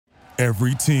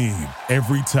Every team,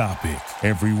 every topic,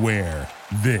 everywhere.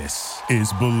 This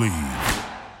is Believe.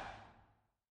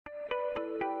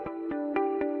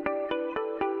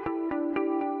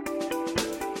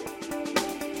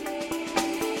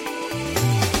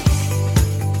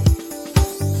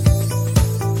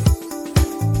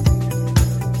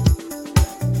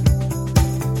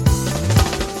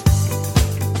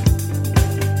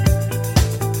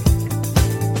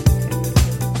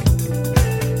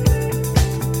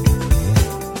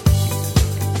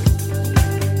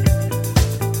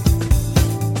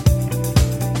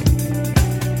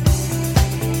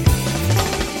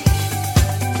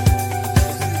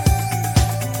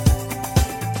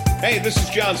 This is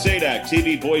John Sadak,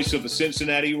 TV voice of the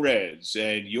Cincinnati Reds,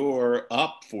 and you're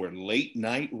up for Late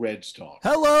Night Reds Talk.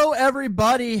 Hello,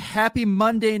 everybody. Happy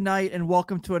Monday night, and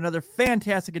welcome to another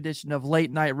fantastic edition of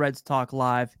Late Night Reds Talk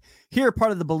Live, here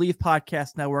part of the Believe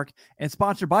Podcast Network, and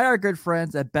sponsored by our good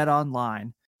friends at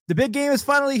BetOnline. The big game is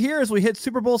finally here as we hit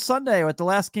Super Bowl Sunday with the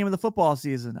last game of the football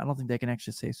season. I don't think they can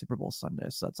actually say Super Bowl Sunday,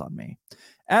 so that's on me.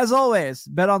 As always,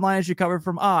 BetOnline is you covered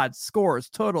from odds, scores,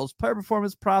 totals, player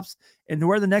performance props, and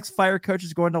where the next fire coach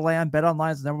is going to land.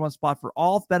 BetOnline is the #1 spot for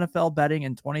all NFL betting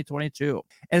in 2022.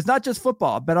 And it's not just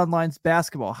football. BetOnline's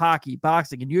basketball, hockey,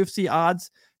 boxing, and UFC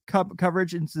odds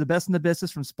coverage into the best in the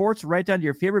business, from sports right down to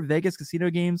your favorite Vegas casino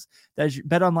games.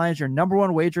 BetOnline is your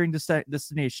 #1 wagering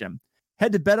destination.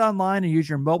 Head to BetOnline and use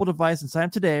your mobile device and sign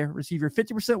up today. Receive your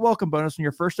 50% welcome bonus on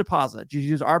your first deposit. Just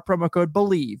use our promo code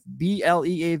BELIEVE,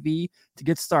 BLEAV, to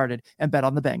get started and bet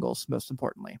on the Bengals, most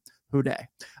importantly. Hooday.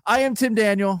 I am Tim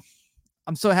Daniel.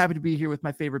 I'm so happy to be here with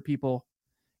my favorite people.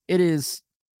 It is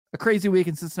a crazy week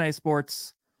in Cincinnati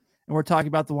sports, and we're talking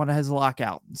about the one that has a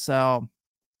lockout. So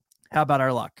how about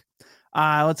our luck?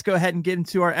 Let's go ahead and get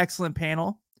into our excellent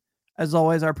panel. As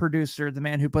always, our producer, the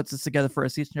man who puts this together for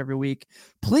us each and every week.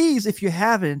 Please, if you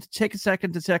haven't, take a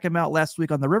second to check him out last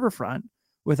week on the Riverfront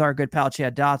with our good pal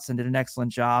Chad Dotson. Did an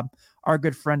excellent job. Our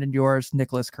good friend and yours,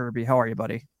 Nicholas Kirby. How are you,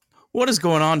 buddy? What is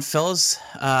going on, fellas?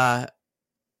 Our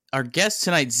guest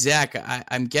tonight, Zach,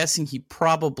 I'm guessing he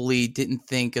probably didn't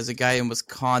think, as a guy in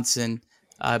Wisconsin,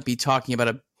 be talking about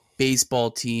a baseball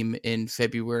team in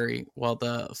February while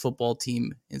the football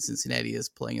team in Cincinnati is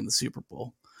playing in the Super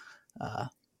Bowl.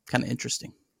 Kind of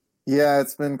interesting. Yeah,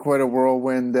 it's been quite a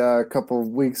whirlwind couple of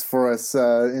weeks for us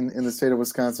in the state of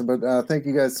Wisconsin. But thank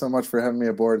you guys so much for having me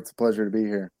aboard. It's a pleasure to be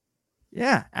here.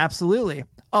 Yeah, absolutely.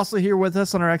 Also here with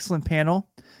us on our excellent panel,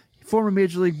 former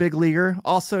Major League big leaguer.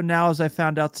 Also now, as I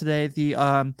found out today,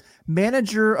 the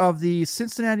manager of the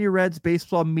Cincinnati Reds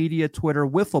baseball media Twitter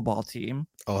wiffle ball team.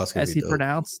 Oh, that's gonna as be he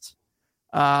pronounced.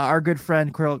 Our good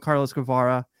friend Carlos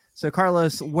Guevara. So,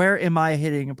 Carlos, where am I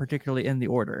hitting, particularly in the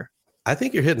order? I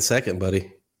think you're hitting second,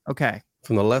 buddy. Okay.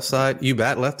 From the left side, you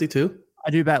bat lefty too?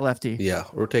 I do bat lefty. Yeah,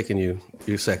 we're taking you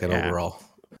second overall.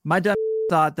 My dumb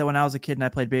thought that when I was a kid and I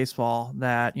played baseball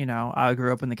that, I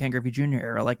grew up in the Ken Griffey Jr.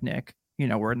 era like Nick.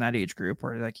 We're in that age group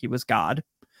where like he was God.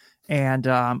 And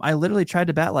I literally tried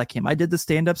to bat like him. I did the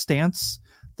stand-up stance,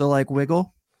 the like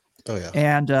wiggle. Oh, yeah.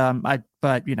 And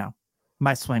but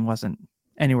my swing wasn't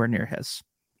anywhere near his.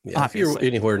 Yeah, if you're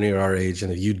anywhere near our age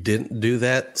and if you didn't do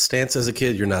that stance as a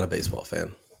kid, you're not a baseball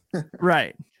fan.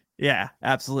 Right. Yeah,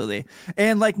 absolutely.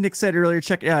 And like Nick said earlier,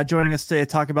 joining us today to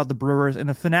talk about the Brewers in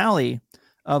the finale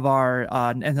of our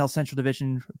NL Central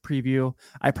Division preview.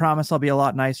 I promise I'll be a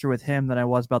lot nicer with him than I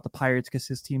was about the Pirates because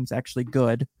his team's actually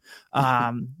good.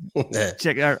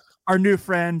 Check our new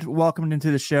friend, welcome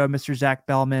into the show, Mr. Zach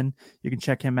Bellman. You can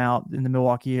check him out in the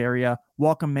Milwaukee area.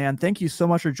 Welcome, man. Thank you so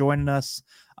much for joining us.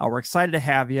 We're excited to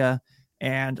have you,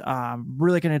 and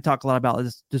really going to talk a lot about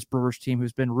this Brewers team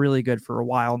who's been really good for a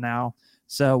while now.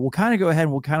 So we'll kind of go ahead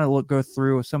and we'll kind of go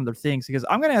through some of their things, because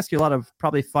I'm going to ask you a lot of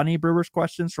probably funny Brewers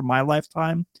questions from my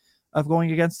lifetime of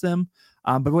going against them.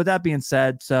 But with that being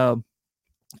said, so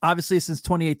obviously since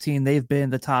 2018, they've been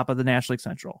the top of the National League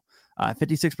Central.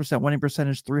 56% winning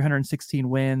percentage, 316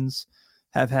 wins,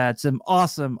 have had some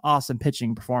awesome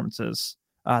pitching performances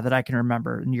that I can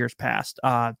remember in years past.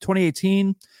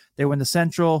 2018, they win the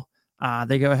Central.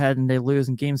 They go ahead and they lose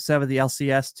in Game 7 of the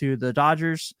LCS to the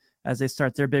Dodgers as they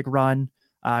start their big run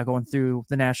going through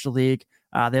the National League.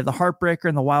 They have the heartbreaker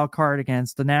in the wild card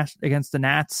against the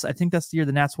Nats. I think that's the year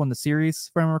the Nats won the series,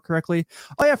 if I remember correctly.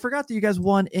 Oh yeah, I forgot that you guys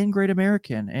won in Great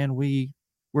American, and we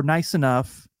were nice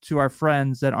enough to our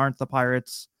friends that aren't the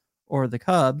Pirates or the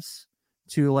Cubs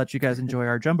to let you guys enjoy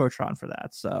our Jumbotron for that.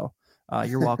 So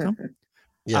you're welcome.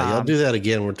 Yeah, y'all do that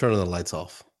again. We're turning the lights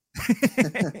off.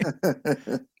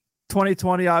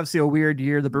 2020, obviously a weird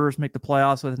year. The Brewers make the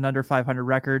playoffs with an under 500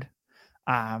 record.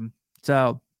 But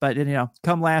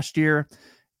come last year,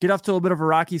 get off to a little bit of a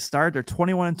rocky start. They're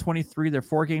 21-23. They're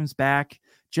 4 games back.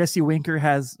 Jesse Winker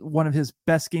has one of his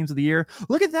best games of the year.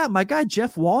 Look at that. My guy,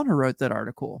 Jeff Wallner, wrote that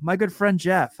article. My good friend,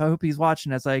 Jeff. I hope he's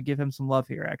watching as I give him some love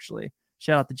here, actually.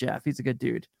 Shout out to Jeff. He's a good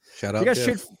dude. Shout out,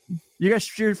 Jeff. You guys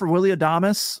cheered for Willie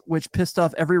Adames, which pissed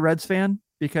off every Reds fan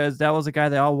because that was a guy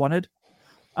they all wanted.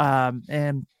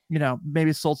 And,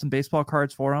 maybe sold some baseball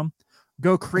cards for him.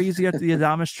 Go crazy at the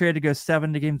Adames trade to go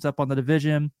 7 games up on the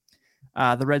division.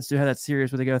 The Reds do have that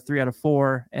series where they go 3 out of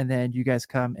 4, and then you guys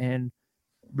come in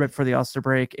right for the All-Star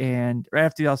break and right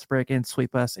after the All-Star break and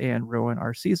sweep us and ruin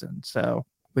our season. So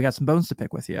we got some bones to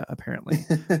pick with you, apparently.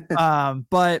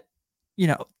 But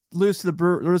lose to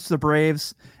the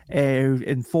Braves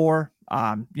in 4.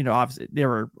 Obviously they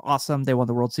were awesome. They won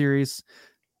the World Series,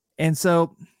 and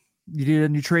so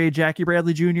you trade Jackie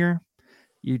Bradley Jr.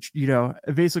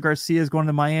 Evasil Garcia is going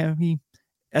to Miami.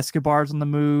 Escobar's on the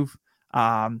move.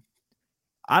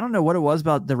 I don't know what it was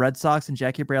about the Red Sox and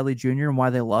Jackie Bradley Jr. and why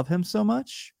they love him so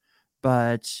much,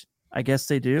 but I guess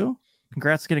they do.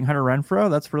 Congrats getting Hunter Renfroe.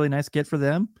 That's a really nice get for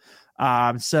them.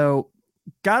 So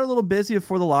got a little busy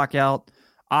before the lockout.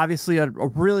 Obviously a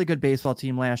really good baseball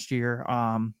team last year.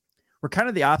 We're kind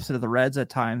of the opposite of the Reds at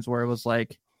times where it was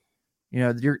like,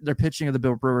 their pitching of the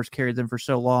Bill Brewers carried them for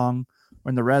so long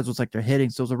when the Reds was like they're hitting.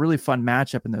 So it was a really fun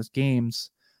matchup in those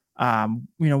games.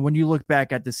 When you look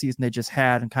back at the season they just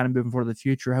had and kind of moving forward to the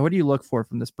future, what do you look for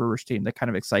from this Brewers team that kind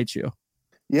of excites you?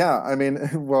 Yeah, I mean,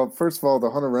 well, first of all, the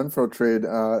Hunter Renfroe trade,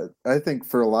 I think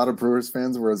for a lot of Brewers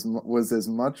fans was as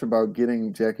much about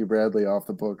getting Jackie Bradley off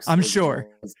the books. I'm sure.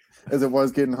 As it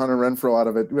was getting Hunter Renfroe out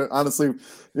of it. Honestly,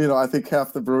 I think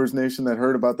half the Brewers Nation that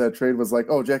heard about that trade was like,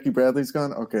 "Oh, Jackie Bradley's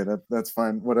gone. Okay, that's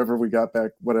fine. Whatever we got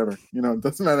back, whatever. It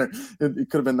doesn't matter. It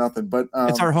could have been nothing." But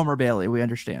it's our Homer Bailey. We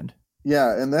understand.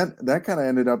 Yeah, and that kind of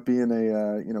ended up being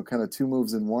a kind of 2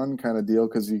 moves in 1 kind of deal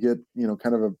because you get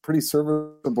kind of a pretty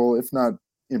serviceable, if not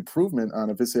improvement, on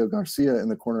Evasil Garcia in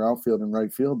the corner outfield and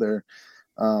right field there,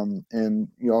 and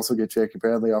you also get Jackie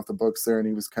Bradley off the books there, and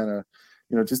he was kind of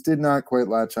just did not quite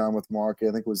latch on with Milwaukee.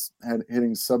 I think was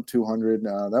hitting sub 200.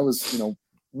 That was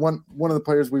one of the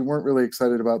players we weren't really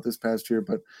excited about this past year,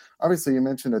 but obviously you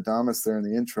mentioned Adames there in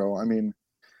the intro. I mean,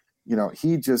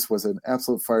 he just was an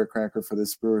absolute firecracker for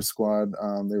this Brewers squad.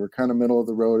 They were kind of middle of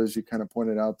the road, as you kind of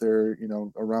pointed out there,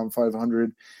 around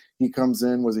 500. He comes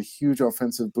in, was a huge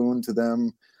offensive boon to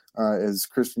them, as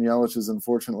Christian Yelich is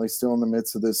unfortunately still in the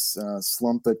midst of this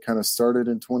slump that kind of started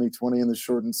in 2020 in the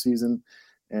shortened season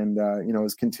and,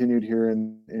 has continued here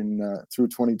in through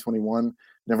 2021.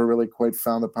 Never really quite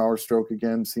found the power stroke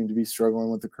again, seemed to be struggling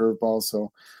with the curveball.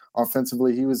 So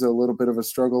offensively, he was a little bit of a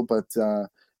struggle, but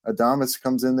Adames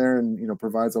comes in there and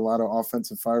provides a lot of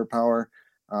offensive firepower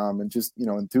and just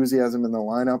enthusiasm in the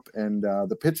lineup, and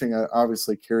the pitching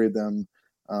obviously carried them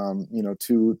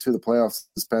to the playoffs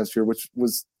this past year, which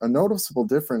was a noticeable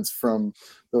difference from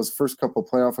those first couple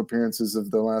playoff appearances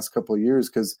of the last couple of years,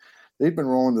 because they've been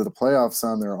rolling to the playoffs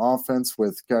on their offense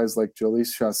with guys like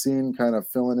Jhoulys Chacín kind of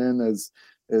filling in as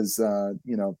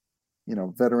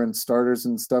veteran starters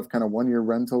and stuff, kind of 1-year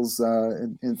rentals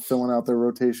in filling out their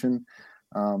rotation.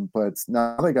 But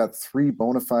now they got 3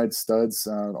 bona fide studs,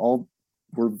 all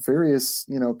were various,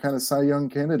 kind of Cy Young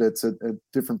candidates at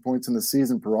different points in the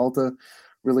season. Peralta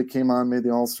really came on, made the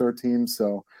All-Star team.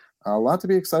 So a lot to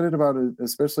be excited about,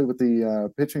 especially with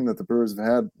the pitching that the Brewers have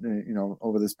had,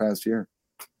 over this past year.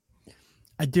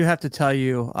 I do have to tell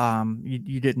you,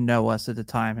 you didn't know us at the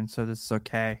time, and so this is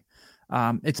okay.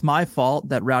 It's my fault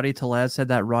that Rowdy Tellez had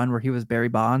that run where he was Barry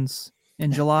Bonds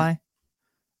in July.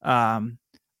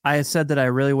 I said that I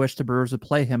really wish the Brewers would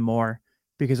play him more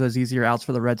because it was easier outs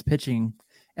for the Reds pitching,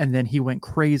 and then he went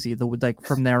crazy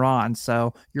from there on.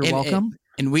 So you're welcome.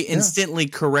 And we instantly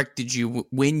corrected you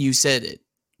when you said it.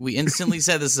 We instantly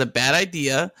said this is a bad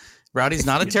idea. Rowdy's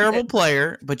not a terrible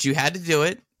player, but you had to do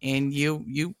it, and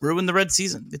you ruined the Red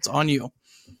season. It's on you.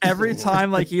 Every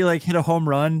time he hit a home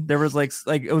run, there was like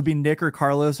it would be Nick or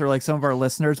Carlos or some of our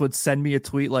listeners would send me a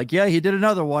tweet like, "Yeah, he did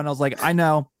another one." I was like, "I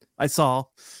know, I saw."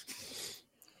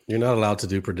 You're not allowed to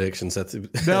do predictions at the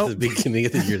beginning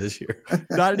of the year this year.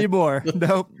 Not anymore.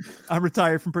 Nope. I'm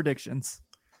retired from predictions.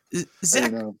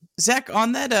 Zach,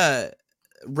 on that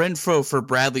Renfroe for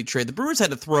Bradley trade, the Brewers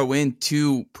had to throw in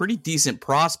 2 pretty decent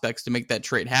prospects to make that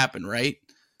trade happen, right?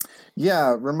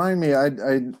 Yeah, remind me. I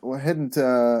hadn't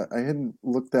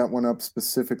looked that one up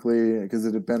specifically because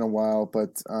it had been a while,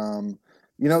 but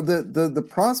the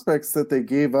prospects that they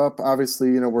gave up,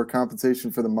 obviously, were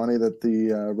compensation for the money that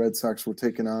the Red Sox were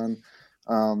taking on.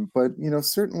 But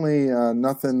certainly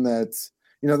nothing that,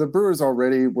 the Brewers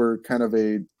already were kind of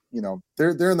a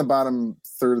they're in the bottom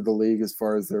third of the league as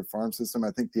far as their farm system.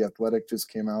 I think the Athletic just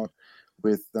came out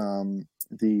with the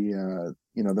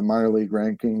minor league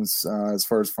rankings as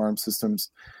far as farm systems.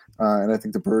 And I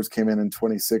think the Brewers came in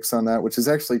 26 on that, which is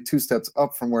actually 2 steps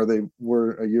up from where they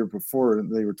were a year before.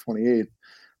 They were 28.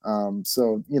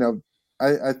 So,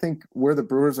 I think where the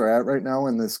Brewers are at right now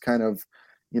in this kind of,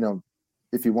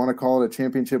 if you want to call it a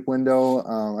championship window,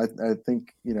 I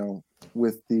think,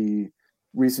 with the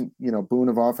recent, boon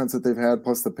of offense that they've had,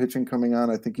 plus the pitching coming on,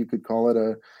 I think you could call it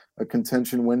a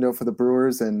contention window for the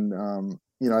Brewers. And,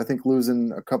 I think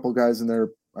losing a couple guys in their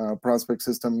prospect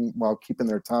system while keeping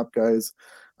their top guys,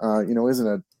 isn't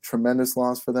a tremendous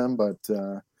loss for them. But,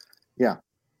 yeah.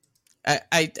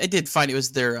 I did find it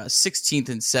was their 16th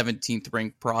and 17th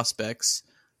ranked prospects,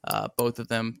 both of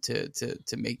them to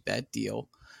make that deal.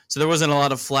 So there wasn't a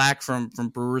lot of flack from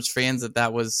Brewers fans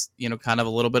that was, kind of a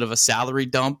little bit of a salary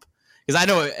dump. Because I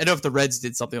know if the Reds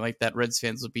did something like that, Reds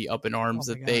fans would be up in arms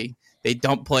they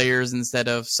dump players instead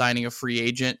of signing a free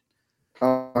agent.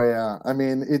 Oh yeah, I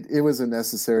mean it was a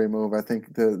necessary move. I think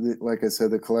like I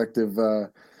said, the collective,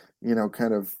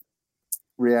 kind of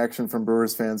reaction from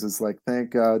Brewers fans is like,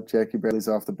 thank God Jackie Bradley's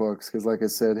off the books, because like I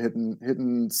said,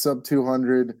 hitting sub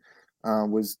 200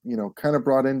 was kind of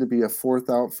brought in to be a fourth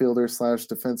outfielder /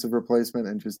 defensive replacement,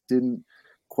 and just didn't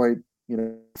quite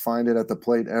find it at the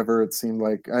plate ever. It seemed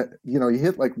like he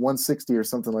hit like 160 or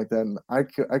something like that, and I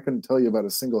couldn't tell you about a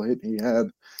single hit he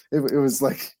had. It was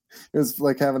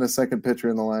like having a second pitcher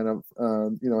in the lineup,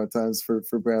 at times for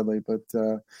Bradley, but.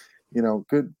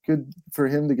 Good for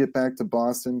him to get back to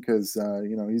Boston, because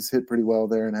he's hit pretty well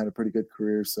there and had a pretty good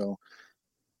career. So,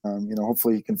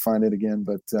 hopefully he can find it again.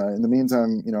 But in the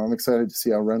meantime, I'm excited to see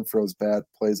how Renfroe's bat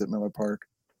plays at Miller Park.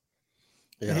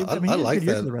 Yeah, I like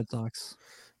that. The Red Sox.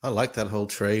 I like that whole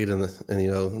trade and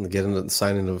getting the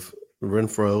signing of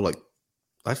Renfroe. Like,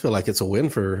 I feel like it's a win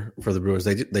for the Brewers.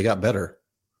 They got better.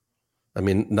 I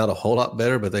mean, not a whole lot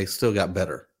better, but they still got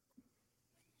better.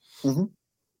 Mm-hmm.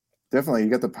 Definitely, you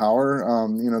got the power,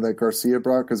 that Garcia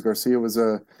brought, because Garcia was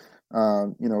a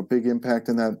big impact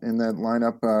in that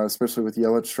lineup, especially with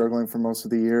Yelich struggling for most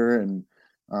of the year, and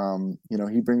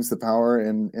he brings the power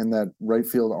and that right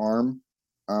field arm,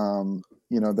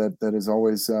 that is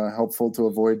always helpful to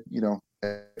avoid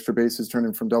extra bases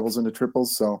turning from doubles into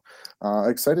triples. So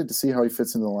excited to see how he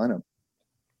fits into the lineup.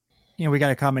 We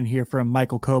got a comment here from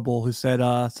Michael Coble, who said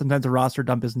sometimes a roster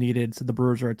dump is needed, so the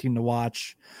Brewers are a team to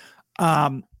watch.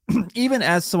 Even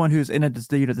as someone who's in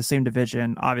the same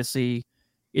division, obviously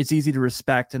it's easy to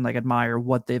respect and admire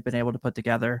what they've been able to put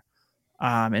together.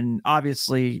 And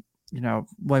obviously,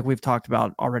 like we've talked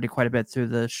about already quite a bit through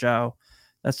the show,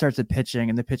 that starts at pitching,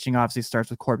 and the pitching obviously starts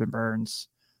with Corbin Burnes.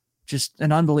 Just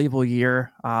an unbelievable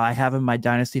year. I have him in my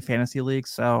Dynasty Fantasy League,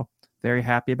 so very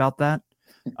happy about that.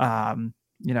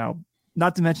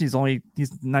 Not to mention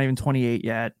he's not even 28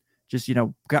 yet. Just,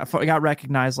 got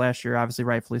recognized last year, obviously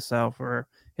rightfully so, for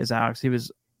his outs. He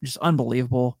was just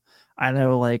unbelievable. I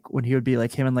know, when he would be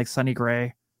him and Sonny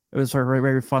Gray, it was very,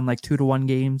 very fun, 2-1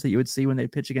 games that you would see when they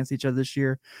pitch against each other this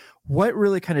year. What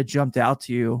really kind of jumped out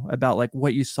to you about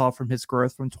what you saw from his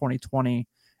growth from 2020?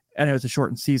 And it was a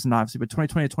shortened season, obviously, but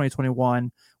 2020 to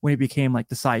 2021, when he became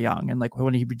the Cy Young, and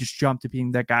when he just jumped to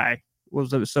being that guy,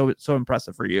 was so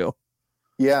impressive for you?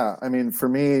 Yeah, I mean, for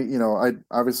me, I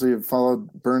obviously have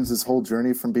followed Burnes' whole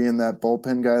journey from being that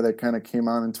bullpen guy that kind of came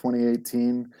on in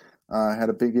 2018, had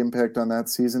a big impact on that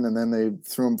season, and then they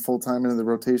threw him full-time into the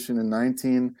rotation in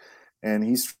 19, and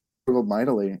he struggled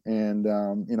mightily. And,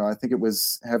 I think it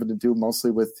was having to do mostly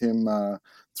with him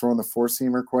throwing the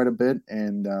four-seamer quite a bit,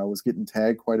 and was getting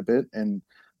tagged quite a bit. And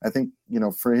I think,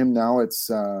 for him now, it's,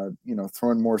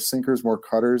 throwing more sinkers, more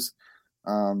cutters,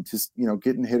 just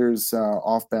getting hitters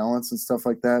off balance and stuff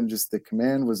like that, and just the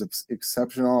command was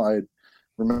exceptional. I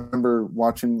remember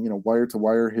watching wire to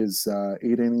wire his 8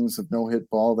 innings of no hit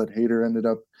ball that Hader ended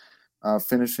up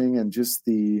finishing, and just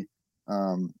the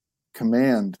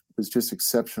command was just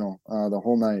exceptional the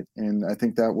whole night. And I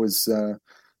think that was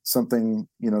something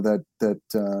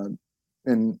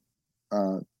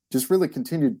just really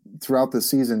continued throughout the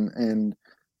season. And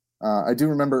I do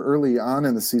remember early on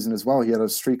in the season as well, he had a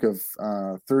streak of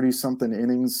 30-something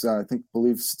innings,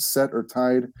 believe set or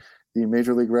tied the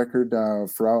major league record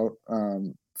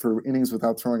for innings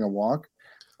without throwing a walk.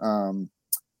 I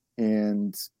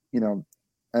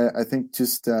think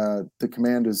just the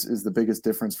command is the biggest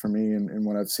difference for me in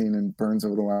what I've seen in Burnes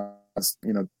over the last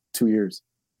 2 years.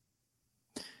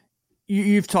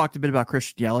 You've talked a bit about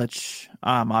Christian Yelich.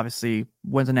 Obviously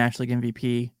wins a National League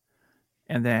MVP,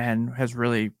 and then has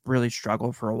really, really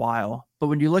struggled for a while. But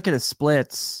when you look at his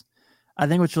splits, I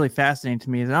think what's really fascinating to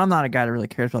me is that I'm not a guy that really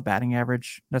cares about batting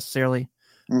average necessarily.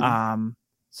 Mhm.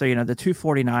 So the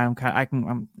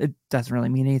 249, it doesn't really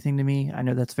mean anything to me. I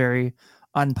know that's very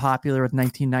unpopular with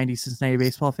 1990 Cincinnati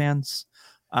baseball fans.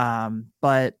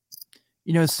 But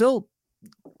still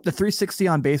the 360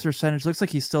 on base percentage looks like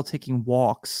he's still taking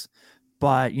walks,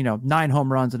 but 9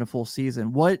 home runs in a full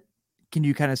season. What can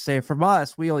you kind of say from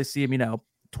us? We only see him,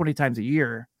 20 times a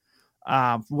year.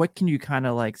 What can you kind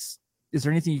of like, is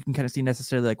there anything you can kind of see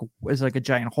necessarily, like, is there like a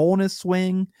giant hole in his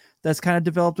swing that's kind of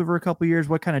developed over a couple of years?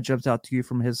 What kind of jumps out to you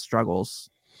from his struggles?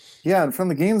 Yeah, and from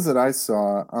the games that I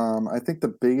saw, I think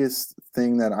the biggest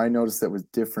thing that I noticed that was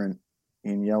different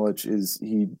in Yelich is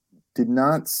he did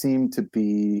not seem to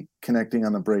be connecting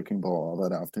on the breaking ball all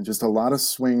that often. Just a lot of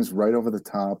swings right over the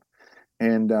top.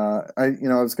 And I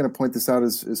was going to point this out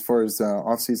as far as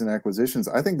offseason acquisitions.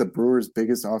 I think the Brewers'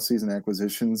 biggest offseason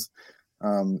acquisitions,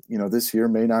 this year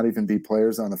may not even be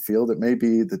players on the field. It may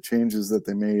be the changes that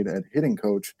they made at hitting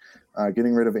coach,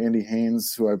 getting rid of Andy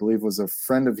Haynes, who I believe was a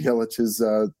friend of Yelich's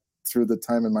through the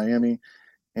time in Miami,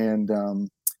 and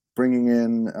bringing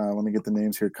in, let me get the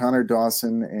names here, Connor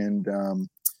Dawson and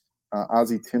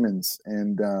Ozzie Timmons.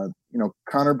 And,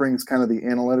 Connor brings kind of the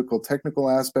analytical technical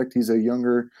aspect. He's a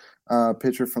younger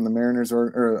pitcher from the Mariners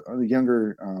or a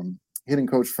younger hitting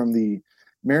coach from the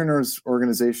Mariners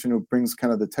organization who brings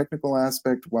kind of the technical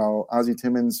aspect, while Ozzie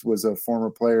Timmons was a former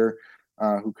player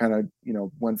who kind of,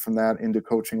 went from that into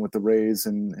coaching with the Rays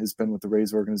and has been with the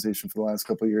Rays organization for the last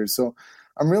couple of years. So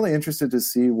I'm really interested to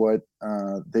see what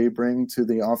they bring to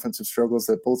the offensive struggles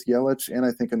that both Yelich and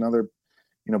I think another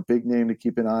big name to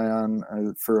keep an eye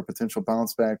on for a potential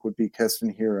bounce back would be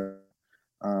Keston Hiura,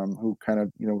 who kind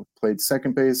of, played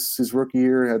second base his rookie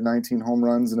year, had 19 home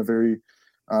runs in a very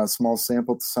small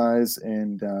sample size.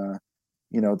 And,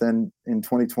 then in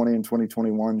 2020 and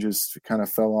 2021 just kind of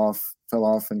fell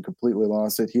off and completely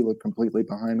lost it. He looked completely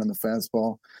behind on the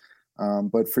fastball.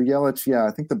 But for Yelich, yeah,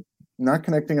 I think the not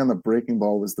connecting on the breaking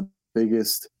ball was the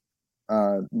biggest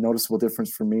noticeable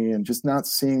difference for me, and just not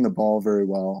seeing the ball very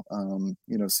well,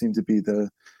 seemed to be the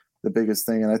biggest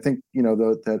thing. And I think,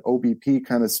 that OBP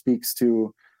kind of speaks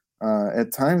to,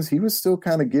 at times he was still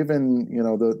kind of given,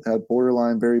 that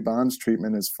borderline Barry Bonds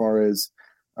treatment as far as,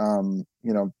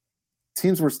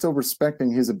 teams were still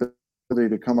respecting his ability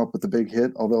to come up with a big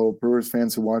hit. Although Brewers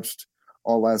fans who watched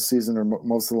all last season or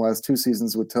most of the last 2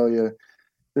 seasons would tell you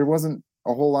there wasn't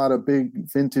a whole lot of big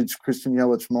vintage Christian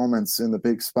Yelich moments in the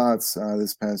big spots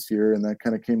this past year. And that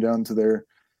kind of came down to their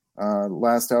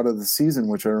last out of the season,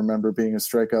 which I remember being a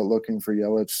strikeout looking for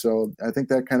Yelich. So I think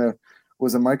that kind of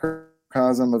was a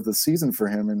microcosm of the season for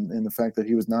him, and the fact that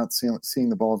he was not seeing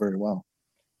the ball very well.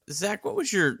 Zach, what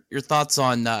was your thoughts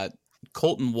on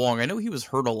Colton Wong? I know he was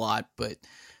hurt a lot, but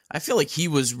I feel like he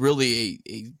was really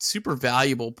a super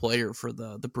valuable player for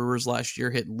the Brewers last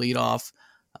year, hitting leadoff.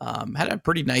 Had a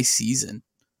pretty nice season.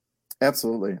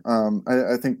 Absolutely.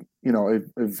 I think, a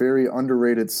very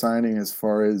underrated signing as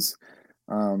far as,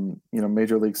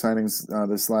 major league signings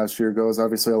this last year goes.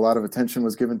 Obviously, a lot of attention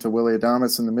was given to Willy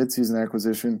Adames in the midseason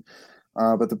acquisition,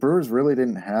 but the Brewers really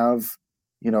didn't have,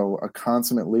 a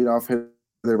consummate leadoff hitter.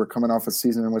 They were coming off a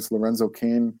season in which Lorenzo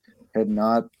Cain had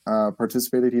not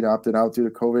participated. He'd opted out due to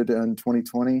COVID in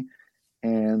 2020.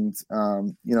 And,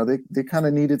 they kind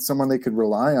of needed someone they could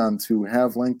rely on to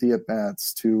have lengthy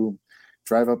at-bats, to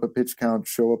drive up a pitch count,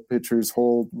 show up pitchers'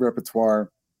 whole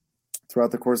repertoire throughout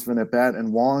the course of an at-bat.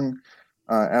 And Wong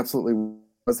absolutely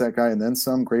was that guy. And then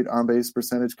some. Great on-base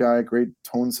percentage guy, great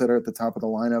tone setter at the top of the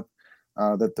lineup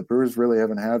that the Brewers really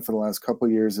haven't had for the last couple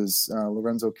of years, as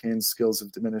Lorenzo Cain's skills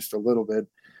have diminished a little bit.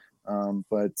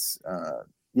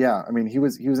 Yeah, I mean, he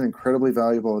was an incredibly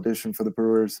valuable addition for the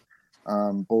Brewers.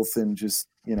 Both in just,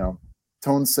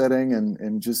 tone setting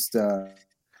and just,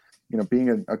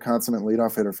 being a consummate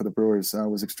leadoff hitter for the Brewers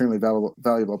was extremely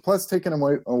valuable. Plus, taking him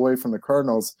away from the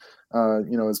Cardinals,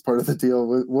 as part of the deal,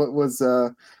 was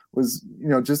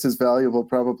just as valuable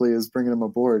probably as bringing him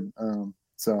aboard.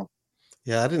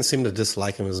 Yeah, I didn't seem to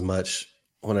dislike him as much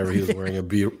whenever he was wearing a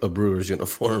Brewers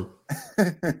uniform.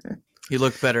 He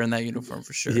looked better in that uniform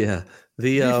for sure. Yeah.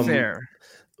 Fair.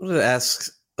 I wanted to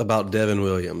ask about Devin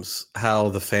Williams, how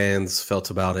the fans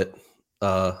felt about it,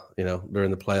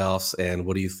 during the playoffs, and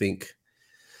what do you think,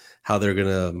 how they're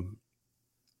going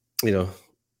to,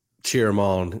 cheer him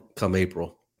on come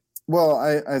April? Well,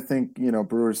 I think,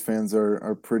 Brewers fans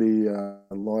are pretty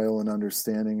loyal and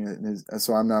understanding.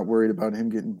 So I'm not worried about him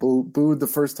getting booed the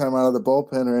first time out of the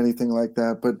bullpen or anything like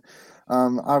that. But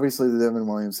obviously the Devin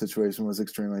Williams situation was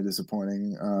extremely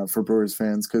disappointing for Brewers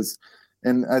fans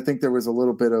and I think there was a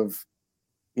little bit of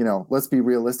let's be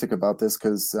realistic about this,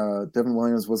 because Devin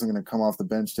Williams wasn't going to come off the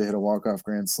bench to hit a walk-off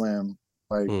grand slam.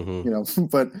 Like,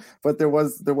 but there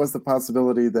was the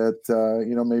possibility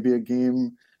that, maybe a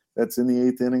game that's in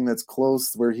the 8th inning that's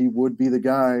close where he would be the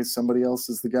guy, somebody else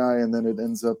is the guy, and then it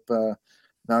ends up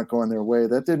not going their way.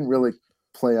 That didn't really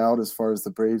play out as far as the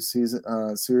Braves series.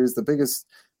 The biggest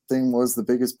thing was the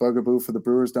biggest bugaboo for the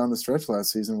Brewers down the stretch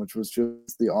last season, which was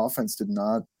just the offense did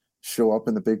not show up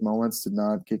in the big moments, did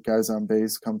not get guys on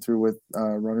base, come through with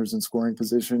runners in scoring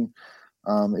position.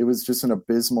 It was just an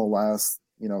abysmal last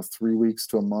 3 weeks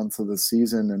to a month of the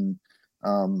season, and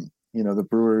the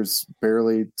Brewers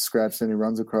barely scratched any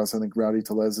runs across. I think Rowdy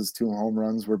Tellez's 2 home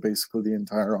runs were basically the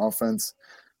entire offense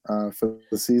for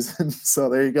the season. So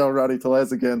there you go, Rowdy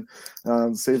Tellez again.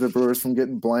 Save the Brewers from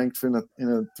getting blanked in a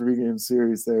 3-game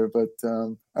series there. But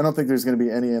I don't think there's going to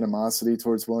be any animosity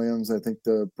towards Williams. I think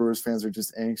the Brewers fans are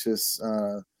just anxious,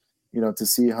 to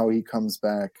see how he comes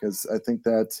back, because I think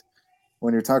that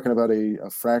when you're talking about a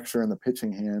fracture in the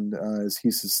pitching hand, as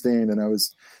he sustained, and I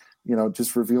was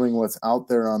just reviewing what's out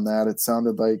there on that, it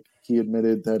sounded like he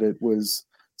admitted that it was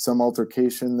some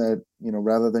altercation that,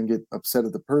 rather than get upset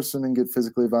at the person and get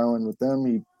physically violent with them,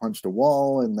 he punched a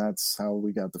wall, and that's how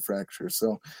we got the fracture.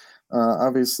 So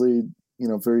obviously,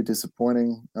 very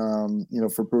disappointing,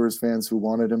 for Brewers fans who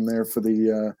wanted him there for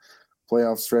the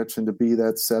playoff stretch and to be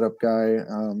that setup guy,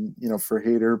 for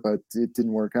Hader, but it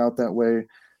didn't work out that way.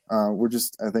 We're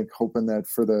just, I think, hoping that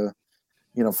for the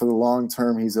long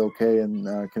term, he's okay and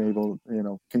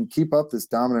can keep up this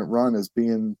dominant run as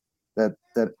being that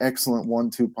excellent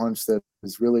 1-2 punch that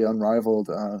is really unrivaled,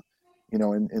 in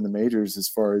the majors as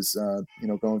far as,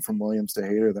 going from Williams to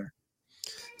Hader there.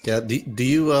 Yeah. Do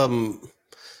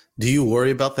you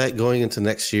worry about that going into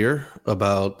next year,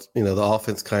 about, the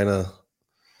offense kind of,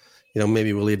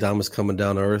 maybe Willy Adames coming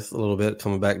down to earth a little bit,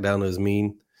 coming back down to his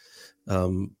mean?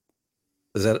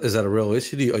 Is that a real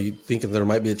issue? Are you thinking there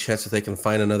might be a chance that they can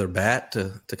find another bat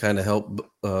to kind of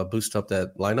help boost up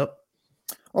that lineup?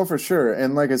 Oh, for sure.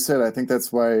 And like I said, I think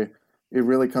that's why it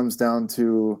really comes down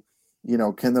to,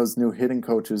 can those new hitting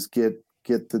coaches get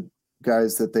the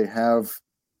guys that they have,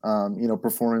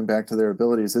 performing back to their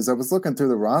abilities? As I was looking through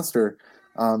the roster,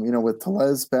 with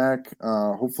Tellez back,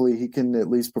 hopefully he can at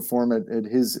least perform at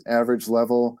his average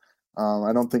level.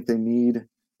 I don't think they need,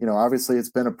 obviously it's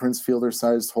been a Prince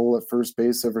Fielder-sized hole at first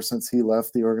base ever since he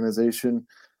left the organization.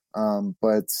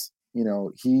 But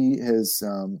he has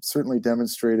certainly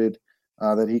demonstrated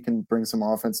that he can bring some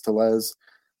offense to Les.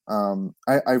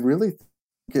 I really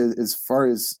think, as far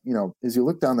as, as you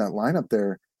look down that lineup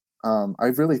there, I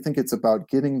really think it's about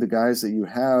getting the guys that you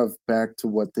have back to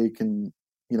what they can,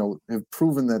 have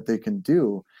proven that they can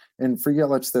do. And for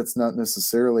Yelich, that's not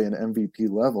necessarily an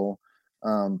MVP level.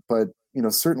 But,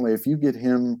 certainly if you get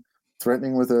him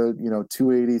threatening with a,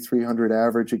 280, 300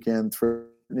 average again,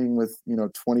 threatening with,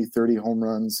 20, 30 home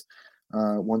runs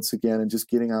once again, and just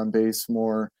getting on base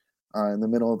more in the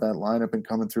middle of that lineup and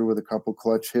coming through with a couple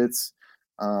clutch hits,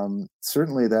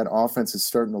 certainly that offense is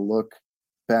starting to look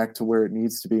back to where it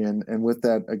needs to be. And with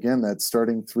that, again, that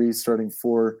starting 3, starting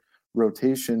 4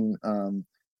 rotation,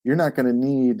 you're not going to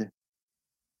need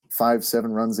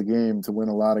 5-7 runs a game to win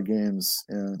a lot of games,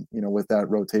 and with that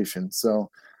rotation. So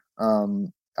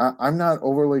I'm not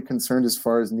overly concerned as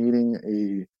far as needing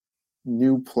a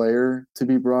new player to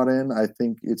be brought in. I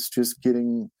think it's just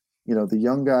getting, the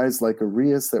young guys like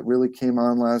Arias that really came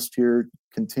on last year,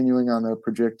 continuing on a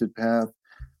projected path.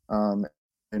 And,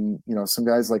 some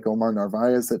guys like Omar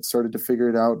Narvaez that started to figure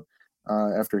it out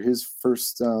after his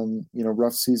first,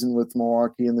 rough season with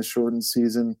Milwaukee in the shortened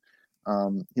season.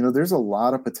 There's a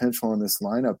lot of potential in this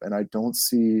lineup, and I don't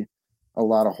see a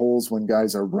lot of holes when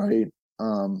guys are right.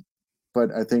 But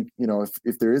I think,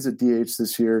 if there is a DH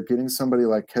this year, getting somebody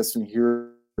like Keston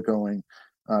Hiura going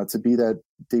to be that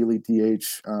daily DH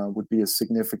would be a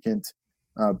significant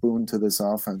boon to this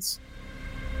offense.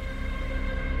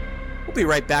 We'll be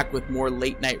right back with more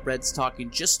Late Night Reds talk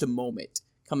in just a moment.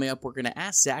 Coming up, we're going to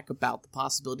ask Zach about the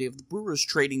possibility of the Brewers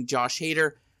trading Josh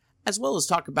Hader, as well as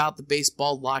talk about the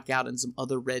baseball lockout and some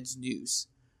other Reds news.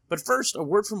 But first, a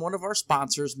word from one of our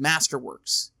sponsors,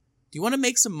 Masterworks. Do you want to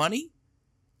make some money?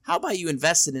 How about you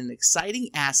invest in an exciting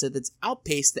asset that's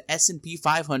outpaced the S&P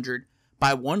 500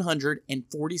 by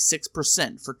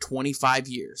 146% for 25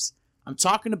 years? I'm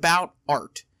talking about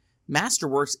art.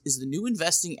 Masterworks is the new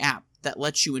investing app that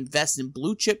lets you invest in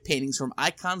blue-chip paintings from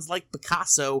icons like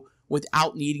Picasso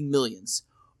without needing millions.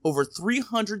 Over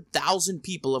 300,000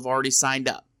 people have already signed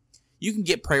up. You can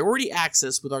get priority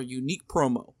access with our unique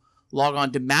promo. Log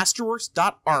on to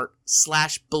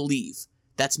masterworks.art/believe.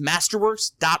 That's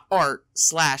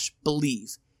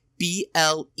masterworks.art/believe.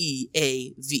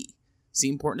 BLEAV. See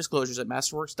important disclosures at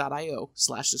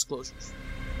masterworks.io/disclosures.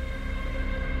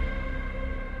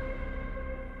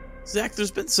 Zach,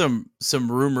 there's been some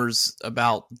rumors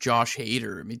about Josh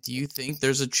Hader. I mean, do you think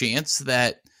there's a chance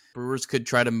that Brewers could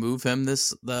try to move him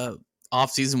the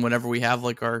offseason whenever we have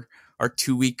like our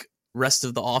 2-week rest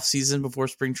of the offseason before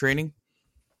spring training?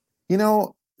 You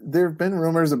know, there have been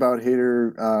rumors about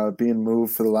Hader being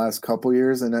moved for the last couple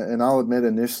years, and I'll admit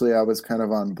initially I was kind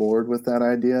of on board with that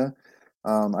idea.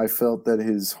 I felt that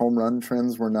his home run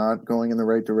trends were not going in the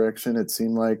right direction. It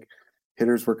seemed like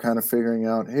hitters were kind of figuring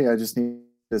out, hey, I just need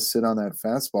to sit on that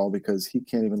fastball because he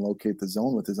can't even locate the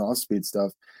zone with his off-speed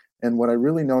stuff. And what I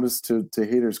really noticed to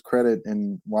Hader's credit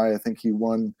and why I think he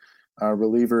won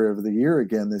reliever of the year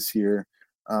again this year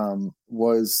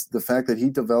was the fact that he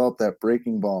developed that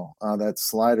breaking ball. That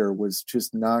slider was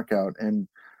just knockout. And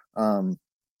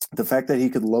the fact that he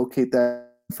could locate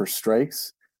that for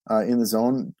strikes in the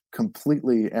zone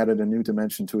completely added a new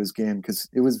dimension to his game because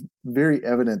it was very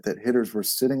evident that hitters were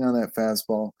sitting on that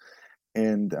fastball.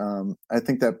 And I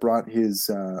think that brought his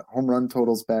home run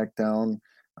totals back down.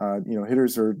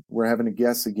 Hitters were having to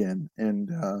guess again.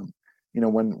 And,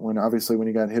 when obviously when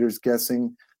you got hitters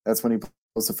guessing, that's when he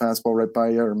pulls the fastball right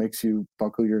by you or makes you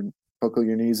buckle your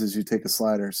knees as you take a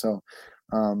slider. So,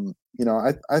 I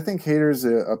think Hader's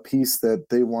a piece that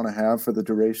they want to have for the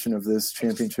duration of this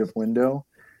championship window.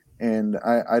 And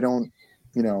I don't,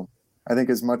 I think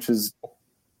as much as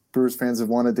Brewers fans have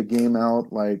wanted to game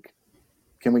out, like,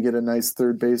 can we get a nice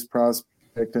third base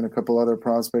prospect and a couple other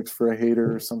prospects for a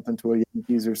Hader or something to a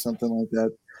Yankees or something like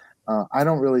that? I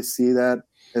don't really see that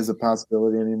as a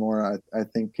possibility anymore. I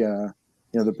think, the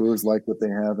Brewers like what they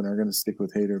have and are going to stick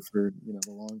with Hader for,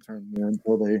 the long term there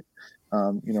until they,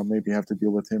 maybe have to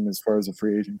deal with him as far as a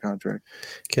free agent contract.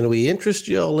 Can we interest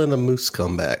y'all in a Moose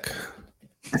comeback?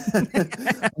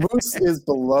 Moose is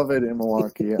beloved in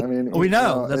Milwaukee. I mean, we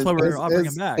know that's why we're offering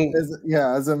him back.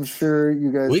 As I'm sure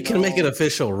you guys. We can make it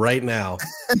official right now.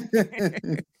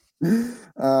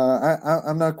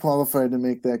 I'm not qualified to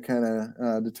make that kind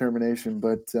of determination,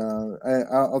 but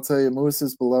I'll tell you, Moose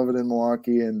is beloved in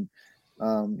Milwaukee, and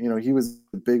he was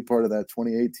a big part of that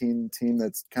 2018 team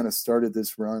that's kind of started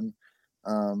this run.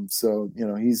 So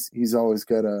he's always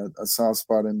got a soft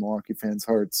spot in Milwaukee fans'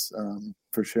 hearts,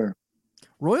 for sure.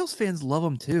 Royals fans love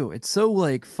him too. It's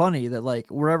so funny that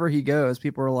wherever he goes,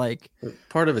 people are like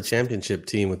part of a championship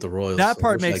team with the Royals. That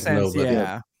part makes sense.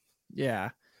 Yeah.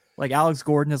 Like Alex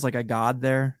Gordon is like a god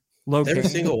there. Every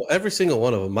single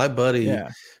one of them. My buddy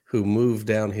who moved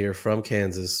down here from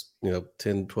Kansas,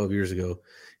 10, 12 years ago,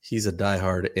 he's a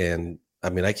diehard. And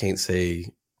I mean, I can't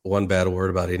say one bad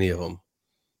word about any of them.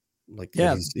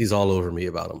 He's all over me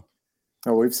about them.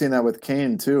 Oh, we've seen that with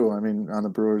Kane too. I mean, on the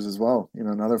Brewers as well.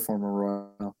 Another former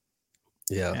Royal.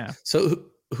 Yeah. So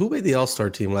who made the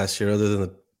All-Star team last year, other than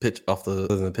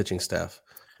the pitching staff?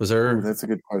 Was there? Ooh, that's a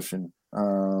good question.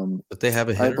 But they have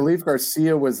a hitter? I believe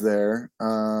Garcia was there.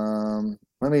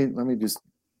 Let me just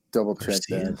double check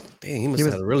that. Dang, he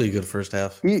had a really good first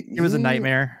half. He was a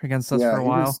nightmare against us for a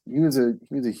while. He was a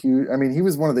huge. I mean, he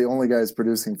was one of the only guys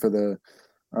producing for the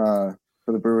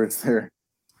Brewers there.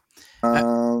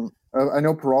 I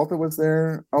know Peralta was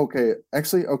there. Okay.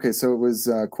 So it was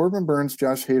Corbin Burns,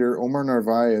 Josh Hader, Omar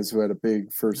Narvaez, who had a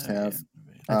big first half.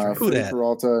 Freddie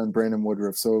Peralta and Brandon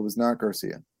Woodruff. So it was not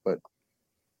Garcia, but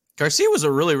Garcia was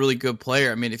a really, really good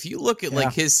player. I mean, if you look at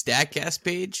his StatCast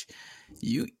page,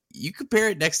 you compare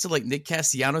it next to Nick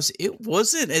Castellanos, it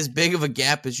wasn't as big of a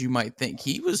gap as you might think.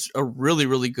 He was a really,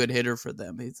 really good hitter for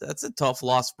them. That's a tough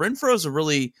loss. Renfroe's a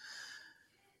really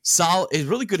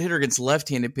good hitter against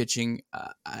left-handed pitching.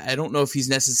 I don't know if I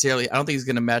don't think he's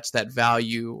going to match that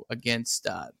value against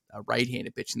a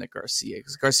right-handed pitching that Garcia,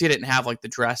 because Garcia didn't have the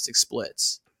drastic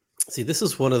splits. See, this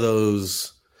is one of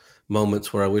those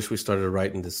moments where I wish we started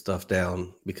writing this stuff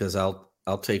down, because I'll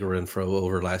take Renfroe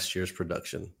over last year's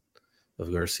production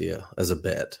of Garcia as a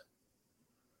bet.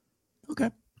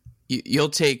 Okay. You'll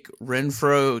take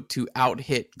Renfroe to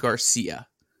out-hit Garcia.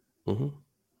 Mm-hmm.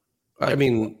 I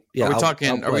mean, yeah. Are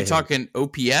we talking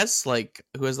OPS?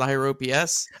 Who has the higher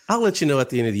OPS? I'll let you know at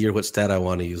the end of the year what stat I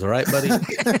want to use. All right, buddy?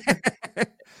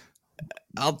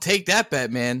 I'll take that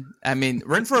bet, man. I mean,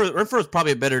 Renfroe is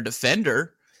probably a better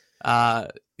defender.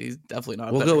 He's definitely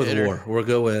not. We'll go with hitter. WAR. We'll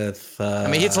go with. I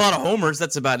mean, he hits a lot of homers.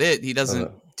 That's about it. He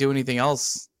doesn't do anything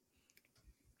else.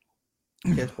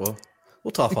 Okay, well.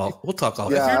 We'll talk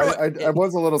off. Yeah, I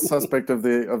was a little suspect of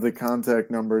the contact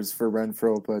numbers for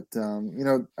Renfroe, but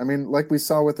I mean, like we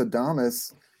saw with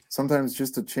Adames, sometimes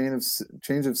just a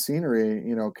change of scenery,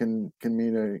 can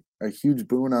mean a huge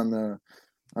boon on the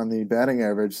on the batting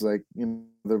average. Like,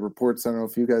 the reports, I don't know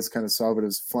if you guys kind of saw, but it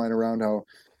was flying around how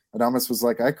Adames was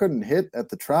like, I couldn't hit at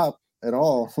the Trop at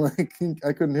all. Like,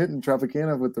 I couldn't hit in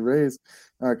Tropicana with the Rays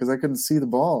because I couldn't see the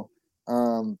ball.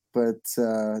 That's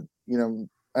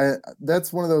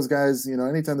one of those guys,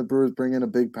 anytime the Brewers bring in a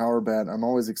big power bat, I'm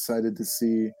always excited to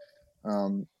see,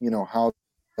 how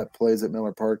that plays at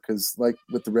Miller Park. Because like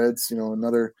with the Reds,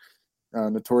 another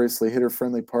notoriously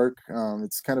hitter-friendly park,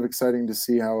 it's kind of exciting to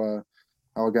see how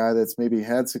a guy that's maybe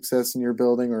had success in your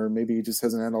building, or maybe he just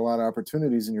hasn't had a lot of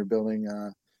opportunities in your building,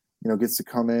 gets to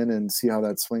come in and see how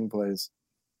that swing plays.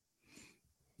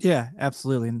 Yeah,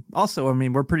 absolutely. And also, I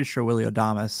mean, we're pretty sure Willie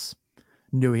Adames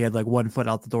knew he had like 1 foot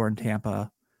out the door in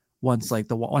Tampa. Once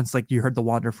you heard the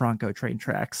Wander Franco train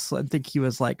tracks, I think he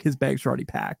was like, his bags were already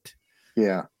packed.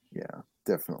 Yeah,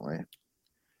 definitely.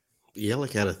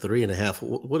 Yelich had a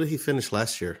 3.5. What did he finish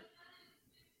last year?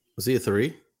 Was he a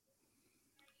 3?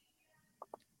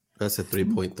 That's a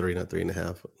 3.3, not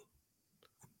 3.5.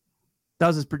 That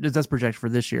was that's projected for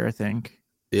this year, I think.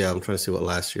 Yeah, I'm trying to see what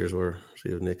last year's were. See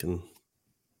if Nick and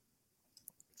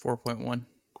 4.1.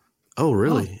 Oh,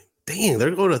 really? Oh. Dang,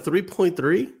 they're going to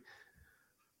 3.3.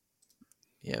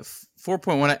 Yeah,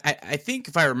 4.1. I think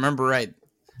if I remember right,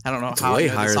 I don't know it's how. Way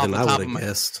higher than I would have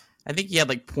guessed. I think he had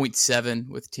like 0.7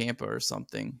 with Tampa or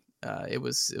something. It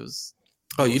was.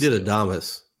 Oh, you did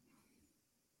Adames.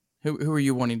 Who are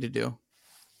you wanting to do?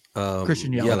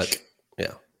 Christian Yelich.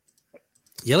 Yeah.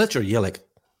 Yelich or Yelich?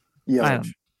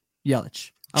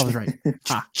 Yelich. I was right.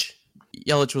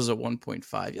 Yelich was a 1.5.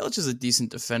 Yelich is a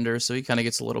decent defender, so he kind of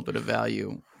gets a little bit of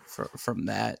value from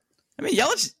that. I mean,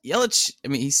 Yelich. I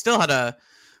mean, he still had a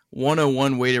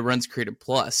 101 weighted runs created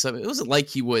plus. So it wasn't like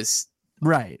he was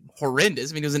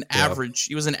horrendous. I mean, he was an average.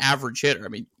 He was an average hitter. I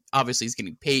mean, obviously he's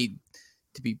getting paid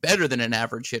to be better than an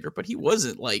average hitter, but he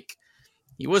wasn't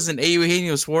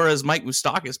Eugenio Suarez, Mike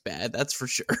Moustakas bad. That's for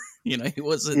sure. He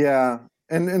wasn't. Yeah.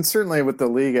 And certainly with the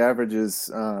league averages,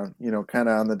 kind of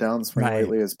on the downswing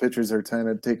lately as pitchers are kind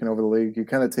of taking over the league, you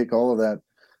kind of take all of that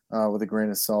with a grain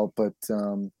of salt. But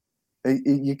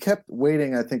you kept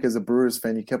waiting, I think, as a Brewers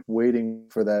fan, you kept waiting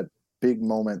for that big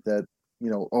moment that,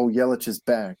 Yelich is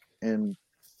back. And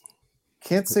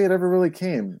can't say it ever really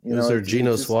came.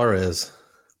 Gino Suarez.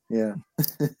 Yeah.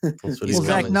 Well,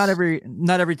 Zach, not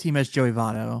every team has Joey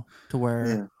Votto to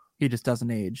where he just doesn't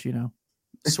age,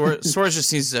 Suarez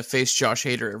just needs to face Josh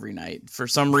Hader every night. For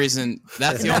some reason,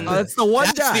 that's the only. That's the one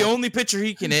guy. That's the only pitcher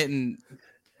he can hit, and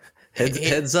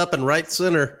heads up and right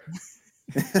center.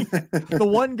 The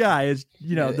one guy is,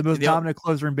 the most dominant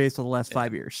closer in baseball the last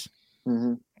 5 years.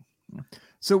 Mm-hmm.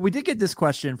 So we did get this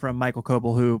question from Michael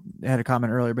Coble, who had a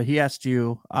comment earlier, but he asked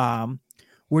you,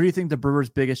 where do you think the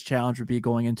Brewers' biggest challenge would be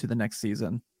going into the next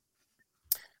season?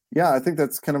 Yeah, I think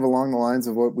that's kind of along the lines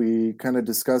of what we kind of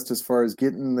discussed as far as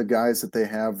getting the guys that they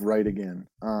have right again.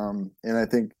 And I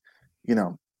think,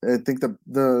 the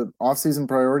offseason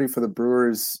priority for the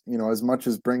Brewers, as much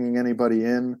as bringing anybody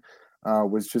in,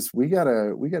 was just we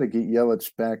gotta get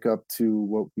Yelich back up to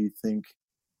what we think,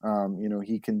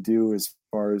 he can do as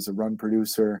far as a run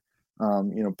producer,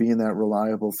 being that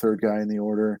reliable third guy in the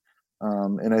order.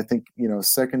 And I think,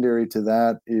 secondary to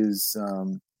that is,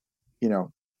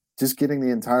 just getting the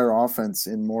entire offense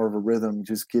in more of a rhythm,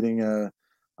 just getting a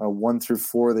 1 through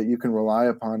 4 that you can rely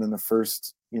upon in the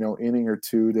first, inning or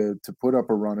two to put up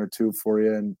a run or two for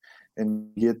you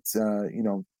and get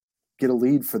a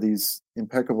lead for these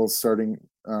impeccable starting,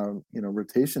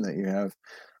 rotation that you have.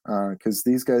 Because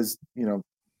these guys,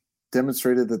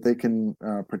 demonstrated that they can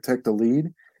protect the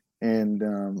lead.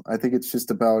 And I think it's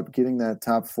just about getting that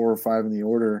top 4 or 5 in the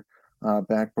order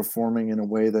back performing in a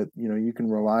way that, you can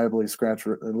reliably scratch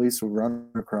at least a run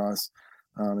across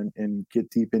and get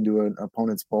deep into an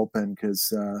opponent's bullpen. Because,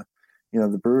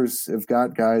 the Brewers have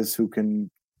got guys who can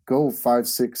go 5,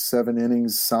 6, 7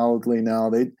 innings solidly now.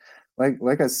 They,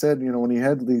 like I said, when you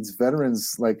had these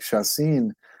veterans like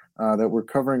Chacin that were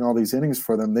covering all these innings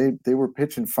for them, they were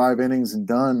pitching 5 innings and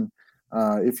done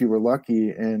if you were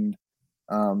lucky. And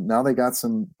now they got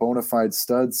some bona fide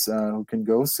studs who can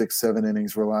go 6, 7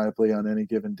 innings reliably on any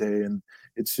given day. And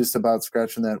it's just about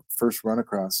scratching that first run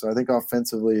across. So I think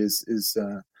offensively is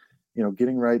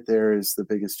getting right there is the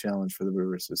biggest challenge for the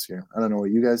Brewers this year. I don't know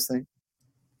what you guys think.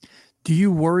 Do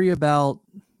you worry about,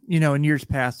 in years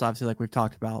past, obviously, like we've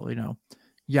talked about,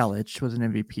 Yelich was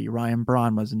an MVP. Ryan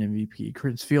Braun was an MVP.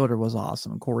 Chris Fielder was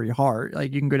awesome. Corey Hart.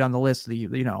 Like, you can go down the list,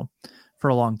 for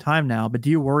a long time now. But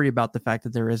do you worry about the fact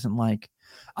that there isn't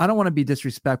I don't want to be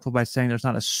disrespectful by saying there's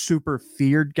not a super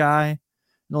feared guy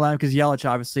the line because Yelich,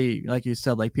 obviously, like you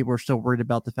said, like people are still worried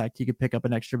about the fact he could pick up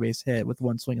an extra base hit with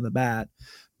one swing of the bat.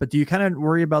 But do you kind of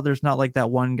worry about there's not like that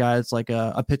one guy that's like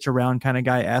a pitch around kind of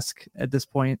guy-esque at this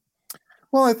point?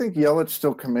 Well, I think Yelich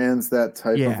still commands that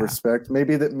type of respect.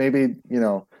 Maybe,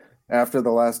 after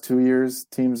the last 2 years,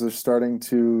 teams are starting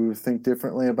to think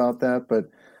differently about that. But,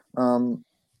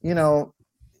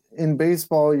 in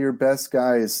baseball, your best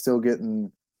guy is still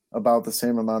getting about the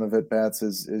same amount of at-bats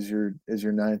as your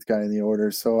ninth guy in the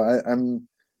order. So I'm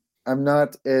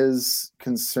not as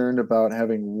concerned about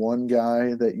having one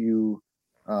guy that you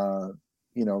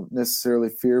necessarily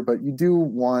fear, but you do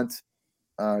want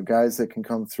guys that can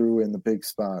come through in the big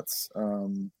spots.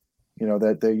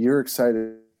 That you're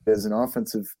excited as an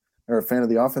offensive or a fan of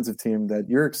the offensive team, that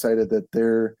you're excited that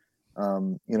they're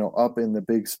up in the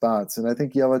big spots. And I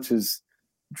think Yelich is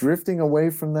drifting away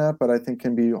from that, but I think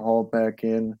can be hauled back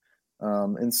in.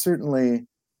 And certainly,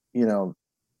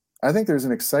 I think there's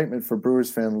an excitement for Brewers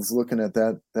fans looking at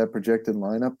that projected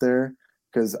lineup there,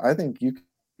 because I think you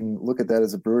can look at that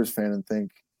as a Brewers fan and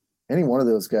think any one of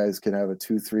those guys could have a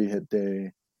 2-3 hit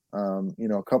day.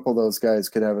 A couple of those guys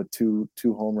could have a two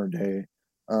homer day.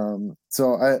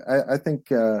 So I think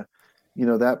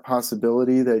that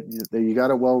possibility that you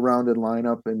got a well-rounded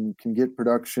lineup and can get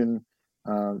production,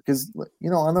 because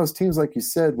on those teams, like you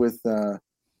said, with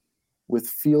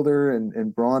Fielder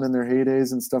and Braun in their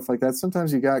heydays and stuff like that,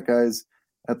 sometimes you got guys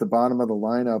at the bottom of the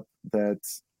lineup that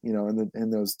in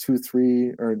those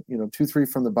 2-3 or 2-3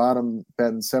 from the bottom,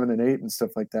 batting 7 and 8 and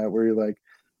stuff like that, where you're like,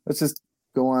 let's just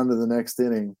go on to the next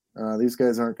inning. These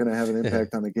guys aren't going to have an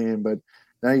impact on the game. But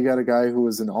now you got a guy who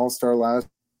was an all-star last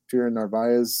year in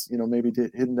Narvaez, maybe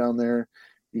hidden down there.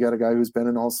 You got a guy who's been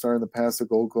an all-star in the past, a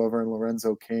Gold Glover, and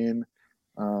Lorenzo Cain.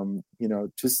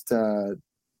 Just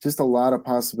a lot of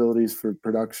possibilities for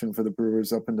production for the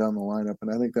Brewers up and down the lineup. And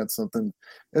I think that's something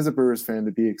as a Brewers fan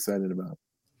to be excited about.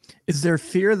 Is there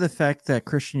fear of the fact that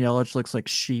Christian Yelich looks like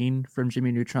Sheen from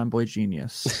Jimmy Neutron Boy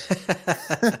Genius?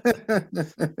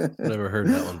 Never heard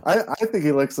that one. I think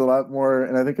he looks a lot more,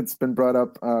 and I think it's been brought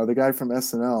up, the guy from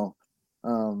SNL.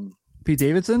 Pete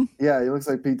Davidson? Yeah, he looks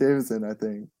like Pete Davidson, I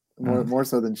think. More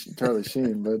so than Charlie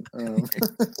Sheen, but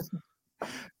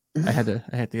I had to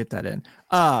get that in.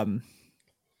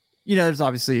 There's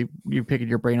obviously you picking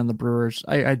your brain on the Brewers.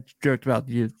 I joked about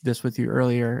this with you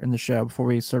earlier in the show before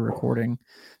we started recording.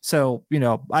 So,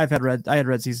 I had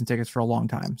Red season tickets for a long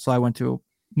time. So I went to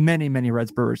many, many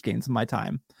Reds Brewers games in my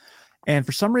time. And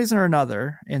for some reason or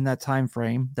another, in that time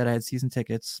frame that I had season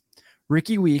tickets,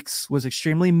 Ricky Weeks was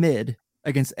extremely mid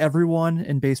against everyone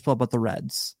in baseball but the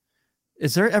Reds.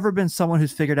 Is there ever been someone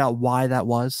who's figured out why that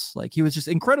was? Like, he was just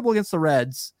incredible against the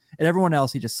Reds, and everyone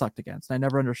else he just sucked against. And I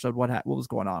never understood what was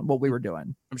going on, what we were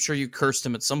doing. I'm sure you cursed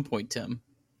him at some point, Tim.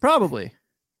 Probably.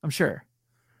 I'm sure.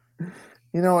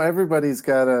 Everybody's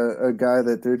got a guy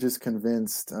that they're just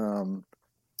convinced,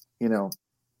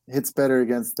 hits better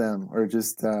against them, or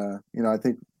just, I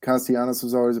think Castellanos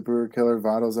was always a Brewer killer.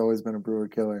 Votto's always been a Brewer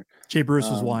killer. Jay Bruce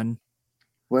was one.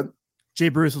 What? Jay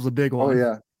Bruce was a big one. Oh,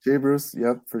 yeah. Jay Bruce.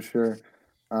 Yep, for sure.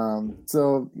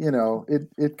 So,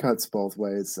 it cuts both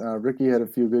ways. Ricky had a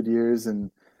few good years,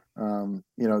 and,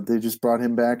 they just brought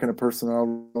him back in a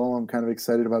personnel role. I'm kind of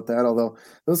excited about that. Although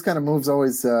those kind of moves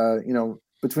always,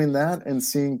 between that and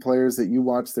seeing players that you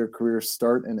watch their career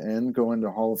start and end go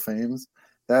into Hall of Fames,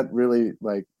 that really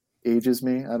ages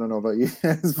me. I don't know about you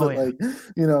guys, but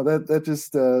that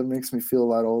just makes me feel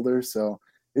a lot older. So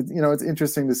it's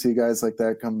interesting to see guys like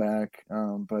that come back.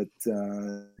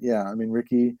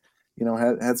 Ricky,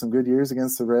 had some good years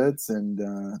against the Reds, and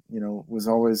was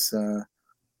always a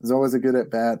good at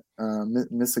bat.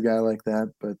 Miss a guy like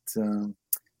that, but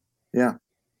yeah.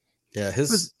 Yeah,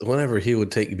 whenever he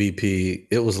would take BP,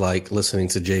 it was like listening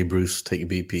to Jay Bruce take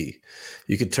BP.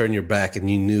 You could turn your back and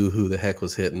you knew who the heck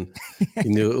was hitting. You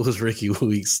knew it was Ricky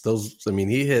Weeks.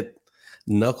 He hit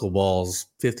knuckleballs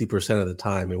 50% of the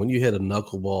time. And when you hit a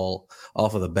knuckleball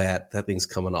off of the bat, that thing's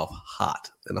coming off hot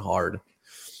and hard.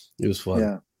 It was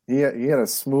fun. Yeah, he had a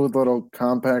smooth little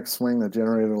compact swing that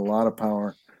generated a lot of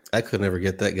power. I could never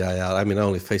get that guy out. I mean, I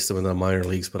only faced him in the minor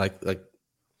leagues, but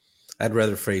I'd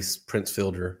rather face Prince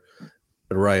Fielder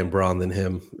and Ryan Braun than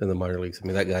him in the minor leagues. I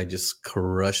mean, that guy just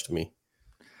crushed me.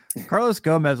 Carlos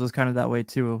Gomez was kind of that way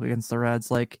too against the Reds,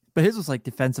 but his was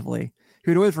defensively.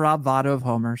 He would always rob Votto of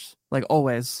homers,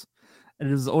 always. And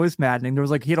it was always maddening. There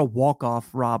was he had a walk-off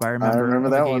rob, I remember. I remember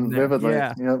that one vividly.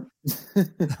 Yeah. Yep.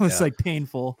 That was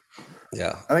painful.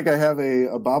 Yeah. I think I have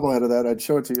a bobblehead of that. I'd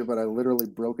show it to you, but I literally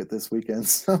broke it this weekend.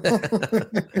 So,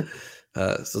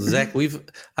 So Zach,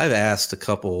 I've asked a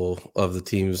couple of the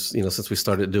teams, since we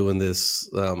started doing this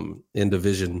in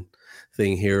division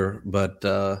thing here, but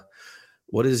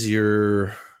what is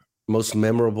your most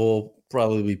memorable,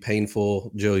 probably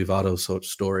painful Joey Votto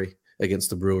story against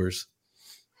the Brewers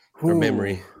or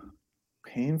memory?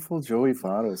 Painful Joey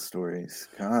Votto stories.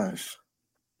 Gosh,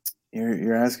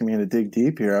 you're asking me to dig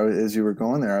deep here. As you were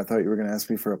going there, I thought you were going to ask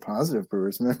me for a positive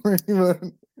Brewers memory, but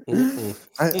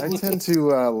I tend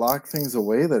to lock things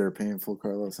away that are painful,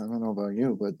 Carlos. I don't know about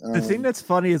you, but the thing that's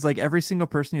funny is like every single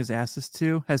person who's asked this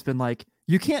to has been like,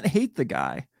 you can't hate the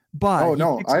guy, but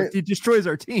he destroys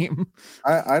our team.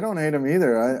 I don't hate him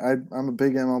either. I'm a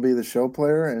big MLB The Show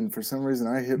player, and for some reason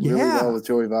I hit really well with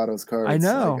Joey Votto's cards. I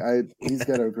know. He's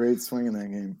got a great swing in that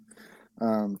game.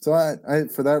 So I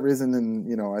for that reason,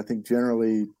 and I think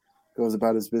generally goes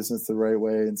about his business the right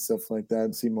way and stuff like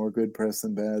that. See more good press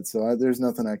than bad. So there's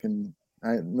nothing I can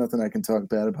talk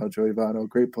bad about Joey Votto.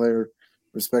 Great player,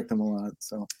 respect him a lot.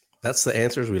 So that's the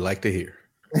answers we like to hear.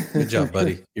 Good job,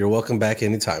 buddy. You're welcome back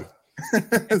anytime.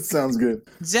 Sounds good.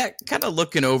 Zach, kind of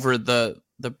looking over the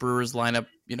Brewers lineup,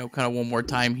 kind of one more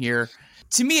time here.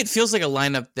 To me, it feels like a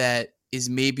lineup that is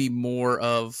maybe more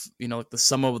of, like the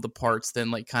sum of the parts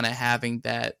than like kind of having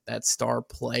that star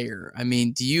player. I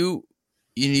mean, do you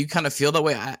kind of feel that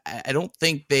way? I don't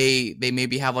think they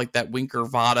maybe have like that Winker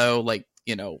Votto, like,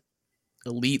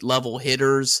 elite level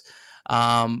hitters.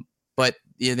 But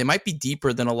they might be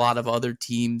deeper than a lot of other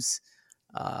teams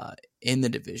in the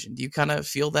division. Do you kind of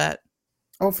feel that?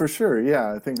 Oh, for sure.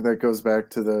 Yeah. I think that goes back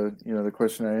to the, the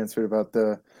question I answered about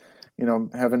the,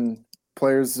 having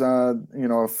players, a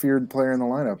feared player in the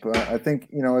lineup. I think,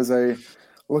 as I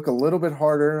look a little bit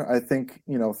harder, I think,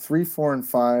 3, 4, and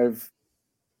 5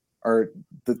 are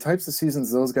the types of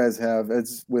seasons those guys have.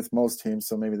 It's with most teams,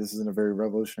 so maybe this isn't a very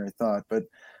revolutionary thought, but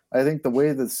I think the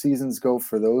way the seasons go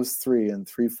for those 3 and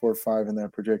 3, 4, 5 in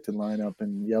that projected lineup,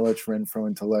 and Yelich, Renfroe,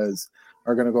 and Tellez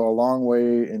are going to go a long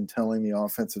way in telling the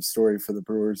offensive story for the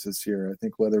Brewers this year. I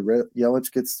think whether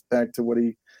Yelich gets back to what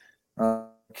he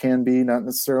can be, not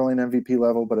necessarily an MVP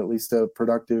level, but at least a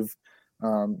productive,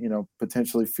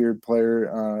 potentially feared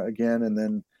player again, and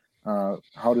then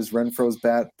how does Renfroe's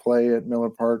bat play at Miller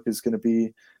Park is going to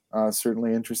be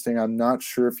certainly interesting. I'm not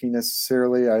sure if he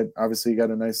necessarily, obviously got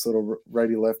a nice little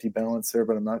righty-lefty balance there,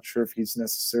 but I'm not sure if he's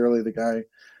necessarily the guy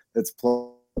that's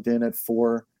plugged in at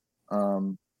 4.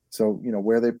 So,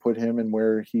 where they put him and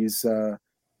where he's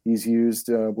used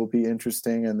will be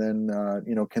interesting. And then,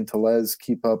 can Tellez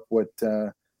keep up what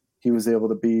he was able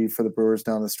to be for the Brewers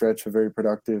down the stretch, a very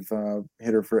productive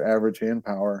hitter for average and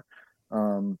power.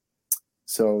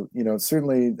 So,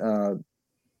 certainly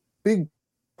big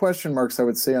question marks, I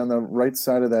would say, on the right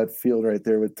side of that field right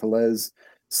there with Tellez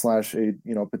 / a,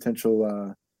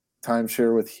 potential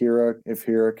timeshare with Hira, if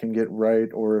Hira can get right,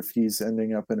 or if he's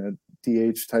ending up in a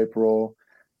DH type role.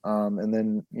 And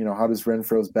then, how does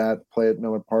Renfroe's bat play at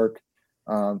Miller Park?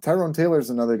 Tyrone Taylor's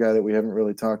another guy that we haven't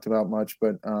really talked about much,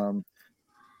 but,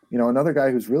 another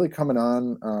guy who's really coming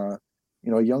on,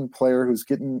 a young player who's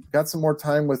got some more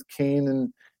time with Kane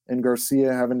and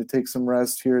Garcia having to take some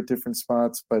rest here at different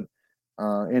spots, but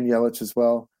and Yelich as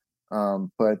well. Can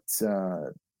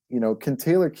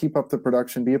Taylor keep up the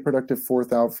production, be a productive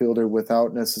 4th outfielder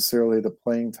without necessarily the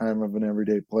playing time of an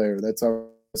everyday player? That's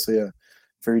obviously a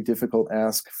very difficult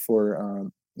ask for,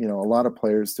 a lot of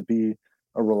players to be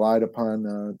a relied upon,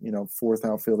 4th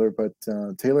outfielder. But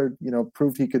Taylor,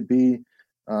 proved he could be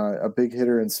a big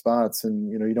hitter in spots, and,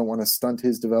 you don't want to stunt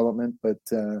his development, but,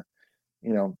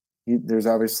 there's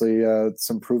obviously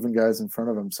some proven guys in front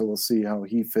of him, so we'll see how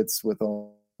he fits with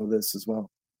all of this as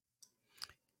well.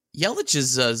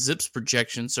 Yelich's ZiPS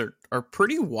projections are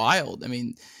pretty wild. I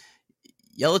mean,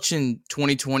 Yelich in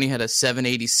 2020 had a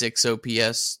 786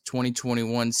 OPS,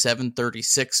 2021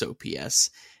 736 OPS,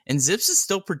 and ZiPS is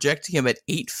still projecting him at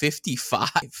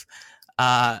 855,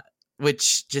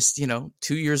 which just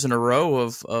 2 years in a row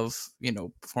of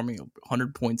performing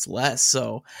 100 points less.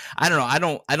 So I don't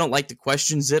know. I don't like to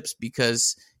question ZiPS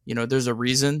because there's a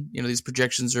reason these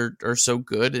projections are so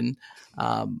good and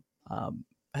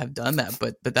have done that.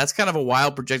 But that's kind of a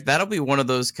wild project. That'll be one of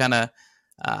those kind of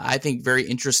I think very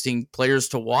interesting players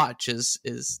to watch. Is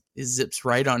ZiPS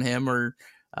right on him, or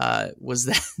was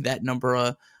that number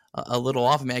a little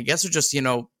off? I mean, I guess they're just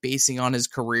basing on his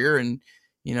career and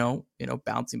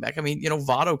bouncing back. I mean,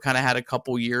 Votto kind of had a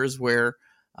couple years where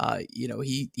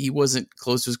he wasn't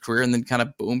close to his career and then kind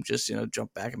of boom, just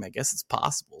jump back. I mean, I guess it's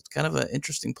possible. It's kind of an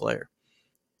interesting player.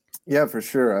 Yeah, for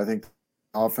sure. I think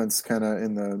offense kind of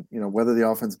in the whether the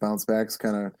offense bounce backs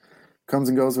kind of comes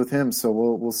and goes with him. So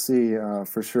we'll see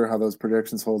for sure how those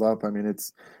projections hold up. I mean,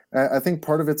 I think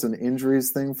part of it's an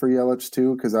injuries thing for Yelich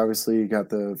too, because obviously you got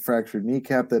the fractured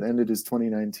kneecap that ended his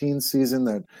 2019 season.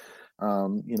 That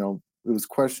it was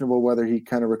questionable whether he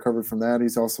kind of recovered from that.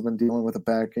 He's also been dealing with a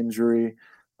back injury.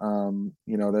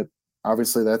 That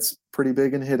obviously that's pretty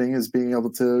big in hitting, is being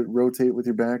able to rotate with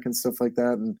your back and stuff like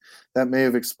that, and that may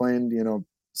have explained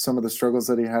some of the struggles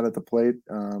that he had at the plate.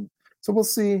 So we'll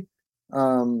see.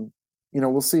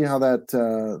 We'll see how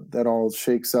that all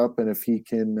shakes up, and if he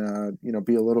can,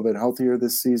 be a little bit healthier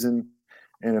this season,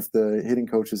 and if the hitting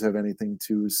coaches have anything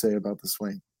to say about the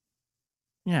swing.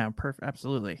 Yeah, perfect.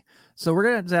 Absolutely. So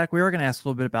Zach, we are gonna ask a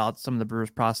little bit about some of the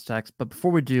Brewers prospects, but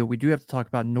before we do have to talk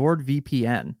about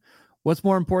NordVPN. What's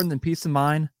more important than peace of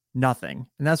mind? Nothing.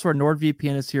 And that's where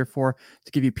NordVPN is here for,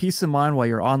 to give you peace of mind while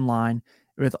you're online.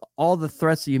 With all the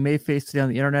threats that you may face today on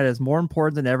the internet, it is more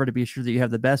important than ever to be sure that you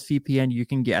have the best VPN you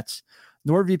can get.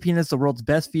 NordVPN is the world's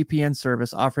best VPN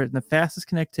service, offering the fastest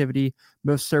connectivity,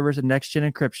 most servers, and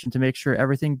next-gen encryption to make sure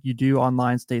everything you do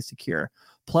online stays secure.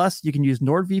 Plus, you can use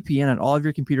NordVPN on all of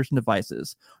your computers and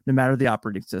devices, no matter the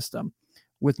operating system.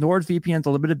 With NordVPN's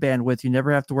unlimited bandwidth, you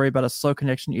never have to worry about a slow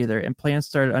connection either, and plans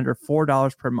start at under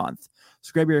 $4 per month.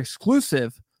 So grab your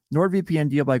exclusive NordVPN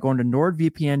deal by going to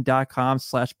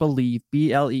nordvpn.com/believe,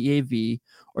 BLEAV,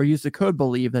 or use the code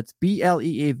BELIEVE, that's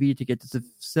BLEAV, to get to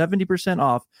 70%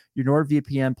 off your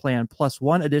NordVPN plan, plus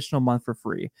one additional month for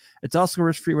free. It's also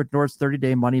risk-free with Nord's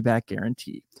 30-day money-back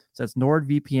guarantee. So that's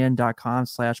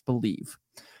nordvpn.com/believe.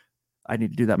 I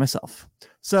need to do that myself.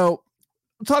 So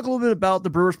we'll talk a little bit about the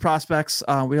Brewers prospects.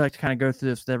 We like to kind of go through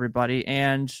this with everybody,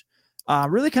 and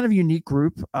really kind of a unique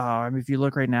group. If you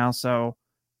look right now, so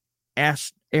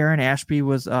Aaron Ashby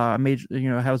was major,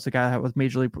 was the guy that was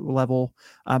major league level,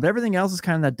 but everything else is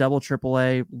kind of that double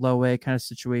AAA, low A kind of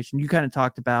situation. You kind of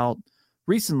talked about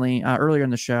recently earlier in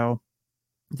the show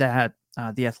that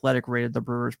the Athletic rated the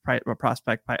Brewers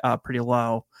prospect pretty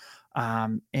low,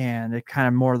 and it kind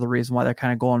of more of the reason why they're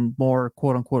kind of going more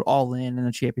quote unquote all in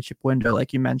the championship window,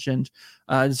 like you mentioned.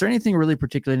 Is there anything really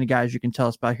particular, any guys you can tell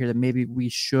us about here that maybe we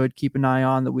should keep an eye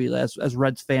on, that we as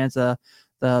Reds fans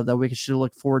that we should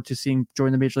look forward to seeing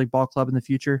join the Major League Ball Club in the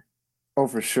future? Oh,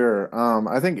 for sure.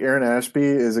 I think Aaron Ashby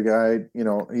is a guy,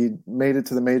 he made it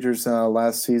to the majors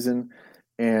last season,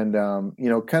 and,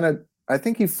 I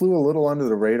think he flew a little under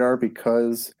the radar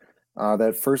because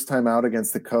that first time out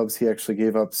against the Cubs, he actually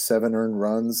gave up 7 earned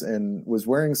runs and was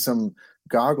wearing some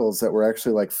goggles that were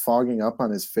actually like fogging up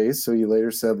on his face. So he later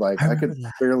said, like, I could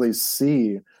barely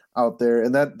see out there.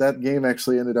 And that game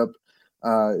actually ended up,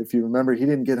 if you remember, he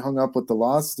didn't get hung up with the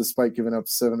loss despite giving up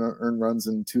 7 earned runs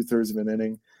in 2/3 of an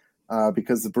inning,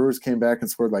 because the Brewers came back and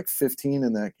scored like 15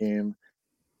 in that game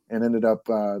and ended up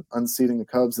unseating the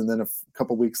Cubs. And then a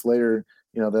couple weeks later,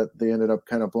 that they ended up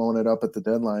kind of blowing it up at the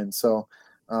deadline. So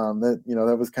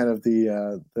that was kind of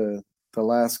the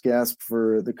last gasp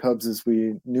for the Cubs as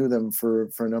we knew them for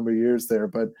a number of years there.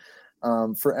 But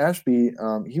for Ashby,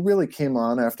 he really came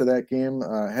on after that game,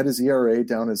 had his ERA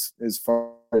down as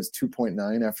far as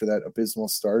 2.9 after that abysmal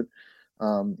start,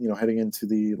 heading into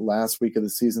the last week of the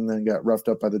season, then got roughed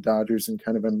up by the Dodgers in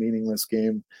kind of a meaningless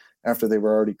game after they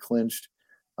were already clinched.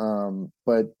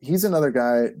 But he's another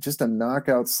guy, just a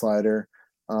knockout slider.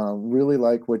 Really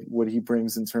like what he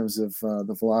brings in terms of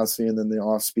the velocity and then the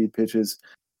off-speed pitches.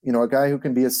 A guy who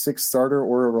can be a 6th starter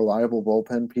or a reliable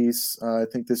bullpen piece, I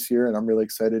think, this year, and I'm really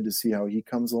excited to see how he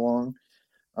comes along.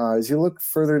 As you look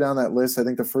further down that list, I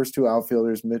think the first 2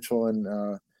 outfielders, Mitchell and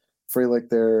Frelick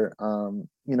there,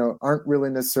 aren't really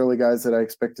necessarily guys that I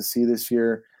expect to see this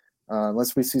year,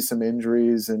 unless we see some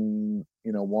injuries and,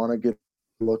 want to get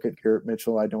a look at Garrett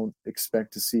Mitchell. I don't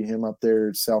expect to see him up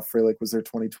there. Sal Frelick was their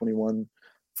 2021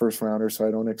 first rounder, so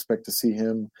I don't expect to see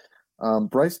him.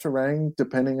 Bryce Terang,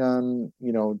 depending on,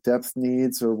 depth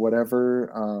needs or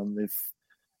whatever,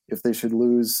 if they should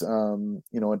lose,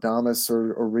 Adames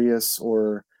or Arias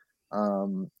or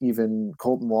even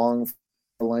Colton Wong for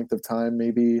a length of time,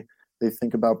 maybe they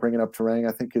think about bringing up Terang.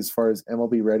 I think as far as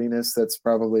MLB readiness, that's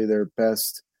probably their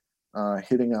best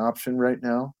hitting option right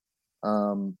now.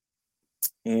 And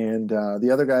the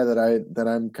other guy that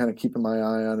I'm kind of keeping my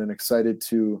eye on and excited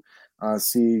to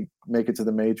see make it to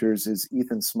the majors is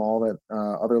Ethan Small, that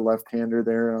other left-hander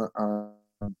there on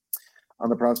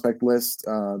the prospect list.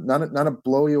 Not a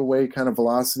blow you away kind of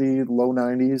velocity, low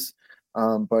 90s,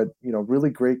 but really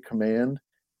great command,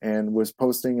 and was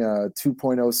posting a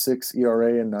 2.06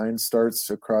 ERA and 9 starts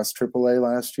across AAA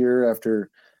last year after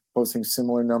posting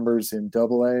similar numbers in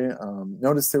AA.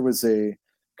 Notice there was a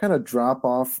kind of drop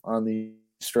off on the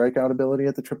strikeout ability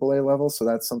at the AAA level, so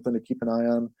that's something to keep an eye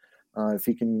on. if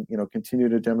he can, continue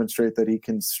to demonstrate that he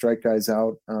can strike guys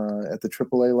out at the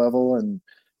AAA level, and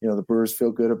the Brewers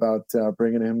feel good about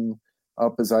bringing him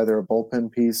up as either a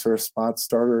bullpen piece or a spot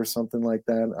starter or something like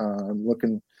that. I'm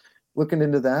looking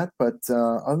into that, but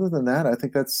other than that, I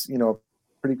think that's a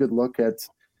pretty good look at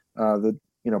the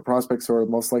prospects who are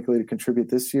most likely to contribute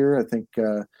this year. I think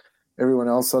everyone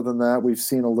else other than that, we've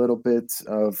seen a little bit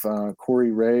of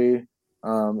Corey Ray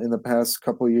in the past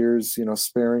couple of years,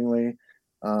 sparingly.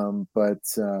 But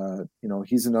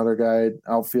he's another guy,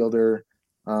 outfielder,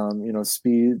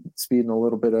 speed and a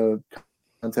little bit of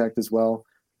contact as well.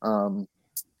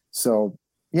 So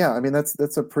yeah, I mean,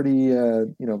 that's a pretty,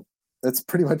 that's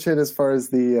pretty much it as far as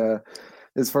the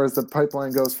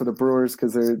pipeline goes for the Brewers.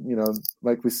 Cause they're,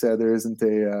 like we said, there isn't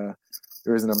a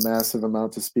massive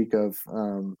amount to speak of,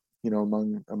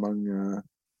 among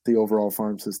the overall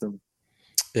farm system.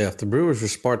 Yeah. If the Brewers were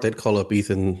smart, they'd call up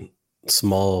Ethan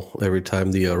Small every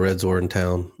time the Reds were in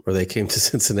town or they came to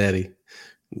Cincinnati,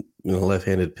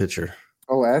 left-handed pitcher.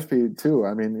 Oh, Ashby too.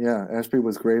 I mean, yeah, Ashby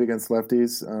was great against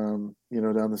lefties,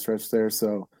 down the stretch there.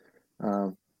 So,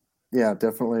 yeah,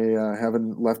 definitely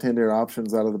having left-handed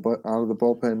options out of the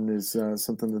bullpen is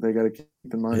something that they got to keep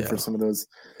in mind for some of those,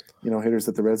 hitters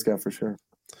that the Reds got for sure.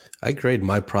 I grade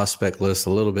my prospect list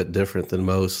a little bit different than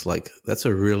most. Like, that's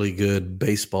a really good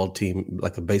baseball team,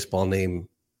 like a baseball name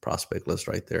prospect list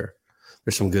right there.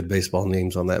 There's some good baseball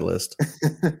names on that list.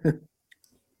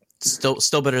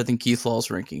 Still better than Keith Law's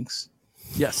rankings.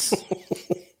 Yes.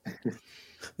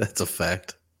 That's a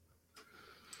fact.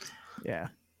 Yeah.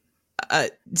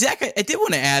 Zach, I did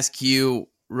want to ask you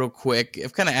real quick.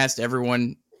 I've kind of asked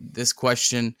everyone this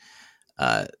question.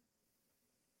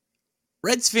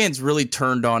 Reds fans really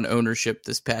turned on ownership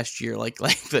this past year, like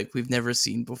we've never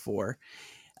seen before.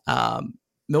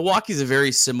 Milwaukee's a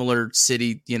very similar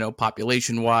city,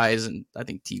 population wise, and I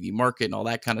think TV market and all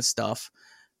that kind of stuff.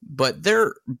 But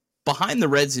they're behind the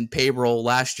Reds in payroll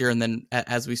last year, and then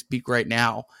as we speak right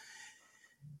now.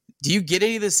 Do you get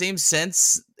any of the same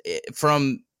sense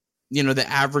from the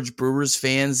average Brewers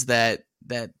fans that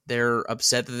they're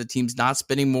upset that the team's not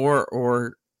spending more,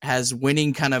 or has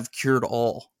winning kind of cured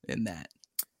all in that?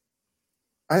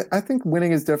 I think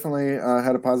winning has definitely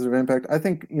had a positive impact. I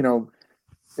think,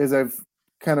 as I've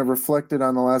kind of reflected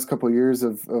on the last couple of years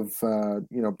of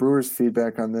Brewers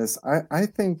feedback on this, I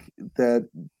think that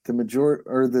the majority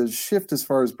or the shift as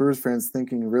far as Brewers fans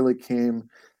thinking really came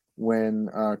when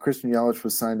Christian Yelich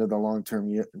was signed to the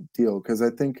long-term deal. Because I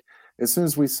think as soon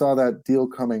as we saw that deal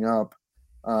coming up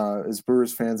as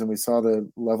Brewers fans and we saw the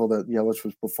level that Yelich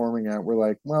was performing at, we're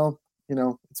like, well,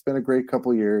 it's been a great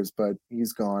couple of years, but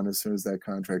he's gone as soon as that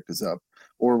contract is up,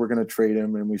 or we're going to trade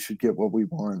him and we should get what we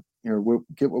want, we'll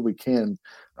get what we can,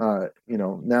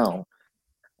 now.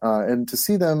 And to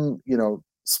see them,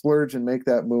 splurge and make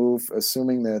that move,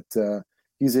 assuming that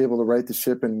he's able to right the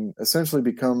ship and essentially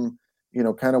become,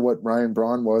 kind of what Ryan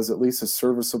Braun was, at least a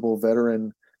serviceable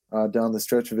veteran down the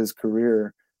stretch of his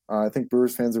career. I think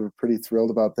Brewers fans are pretty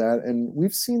thrilled about that. And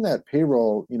we've seen that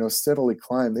payroll, steadily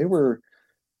climb. They were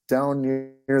down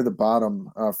near the bottom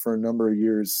for a number of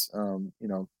years,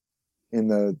 in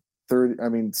the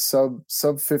sub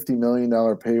 $50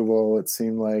 million payroll, it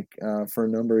seemed like, for a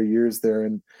number of years there.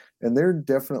 And they're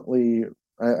definitely,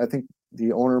 I think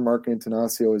the owner, Mark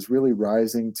Antanasio, is really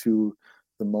rising to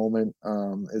the moment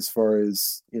as far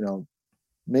as,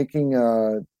 making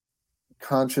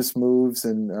conscious moves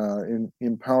and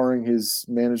empowering his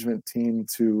management team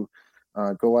to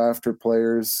go after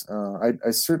players.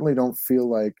 I certainly don't feel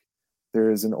like there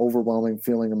is an overwhelming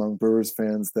feeling among Brewers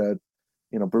fans that,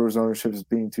 Brewers ownership is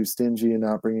being too stingy and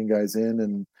not bringing guys in.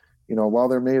 And, while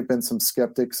there may have been some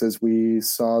skeptics as we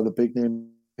saw the big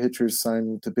name pitchers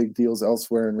sign to big deals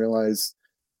elsewhere and realize,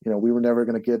 we were never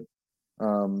going to get,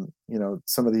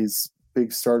 some of these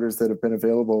big starters that have been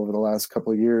available over the last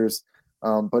couple of years.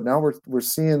 But now we're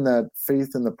seeing that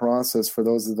faith in the process for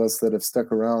those of us that have stuck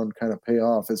around kind of pay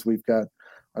off, as we've got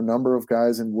a number of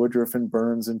guys in Woodruff and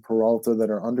Burns and Peralta that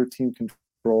are under team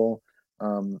control,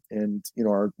 and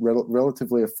are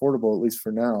relatively affordable, at least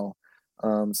for now.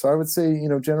 So I would say,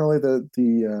 generally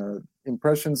the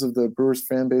impressions of the Brewers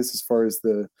fan base as far as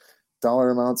the dollar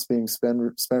amounts being spent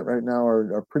right now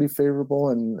are pretty favorable,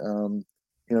 and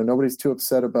nobody's too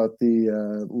upset about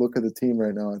the look of the team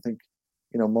right now. I think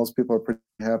most people are pretty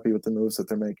happy with the moves that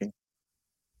they're making.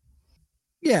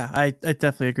 Yeah, I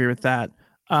definitely agree with that.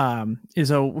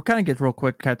 So we'll kind of get real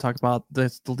quick, kind of talk about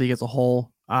the league as a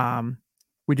whole.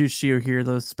 We do see here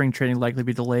the spring training likely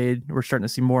be delayed. We're starting to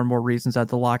see more and more reasons that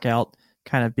the lockout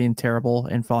kind of being terrible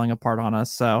and falling apart on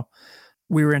us. So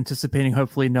we were anticipating,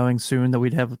 hopefully knowing soon that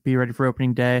we'd be ready for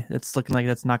opening day. It's looking like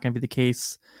that's not going to be the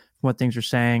case what things are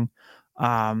saying.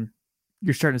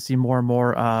 You're starting to see more and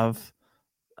more of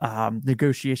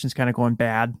negotiations kind of going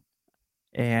bad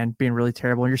and being really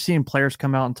terrible. And you're seeing players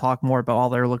come out and talk more about all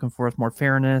they're looking for is more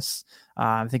fairness.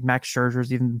 I think Max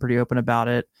Scherzer's even been pretty open about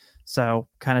it. So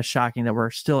kind of shocking that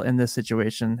we're still in this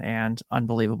situation, and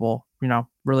unbelievable,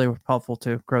 really helpful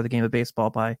to grow the game of baseball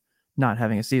by not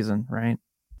having a season, right?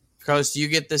 Carlos, do you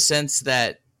get the sense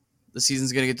that the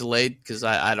season's going to get delayed? Because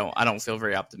I don't feel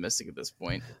very optimistic at this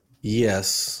point.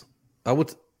 Yes, I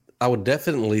would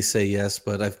definitely say yes,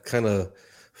 but I've kind of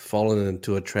fallen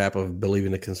into a trap of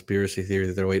believing a conspiracy theory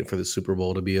that they're waiting for the Super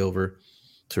Bowl to be over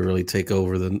to really take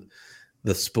over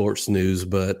the sports news.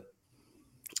 But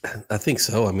I think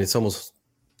so. I mean, it's almost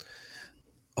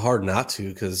hard not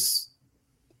to, because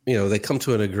they come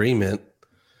to an agreement.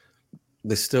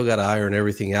 They still got to iron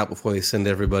everything out before they send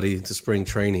everybody to spring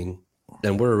training,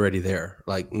 and we're already there.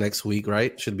 Like next week,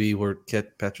 right? Should be where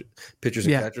pitchers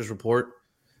and catchers report.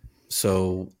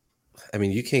 So, I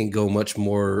mean, you can't go much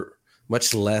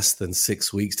less than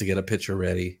 6 weeks to get a pitcher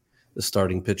ready, the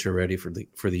starting pitcher ready for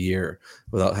the year,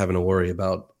 without having to worry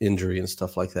about injury and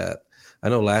stuff like that. I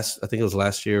know I think it was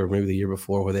last year or maybe the year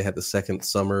before, where they had the second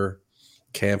summer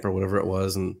camp or whatever it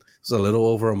was, and it was a little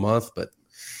over a month, but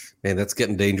man, that's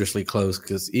getting dangerously close,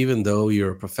 because even though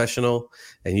you're a professional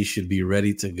and you should be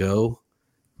ready to go,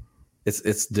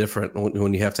 it's different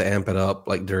when you have to amp it up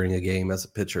like during a game as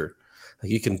a pitcher.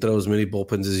 Like, you can throw as many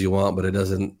bullpens as you want, but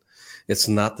it's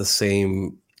not the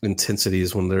same intensity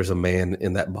as when there's a man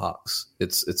in that box.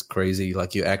 It's crazy.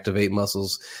 Like, you activate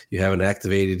muscles you haven't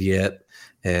activated yet,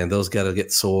 and those got to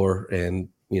get sore and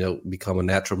become a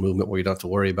natural movement where you don't have to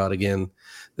worry about again.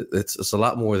 It's a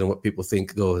lot more than what people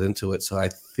think goes into it. So I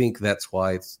think that's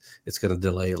why it's going to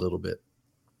delay a little bit.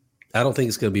 I don't think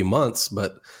it's going to be months,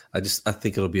 but I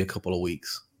think it'll be a couple of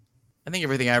weeks. I think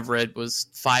everything I've read was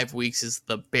 5 weeks is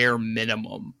the bare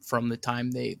minimum from the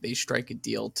time they strike a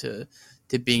deal to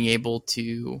being able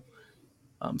to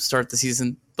start the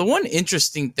season. The one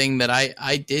interesting thing that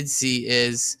I did see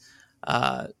is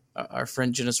our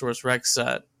friend Genosaurus Rex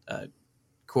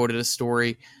quoted a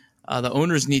story. The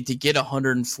owners need to get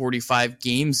 145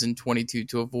 games in 22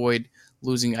 to avoid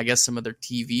losing, I guess, some of their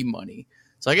TV money.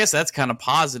 So I guess that's kind of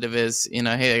positive, is,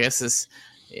 hey, I guess this,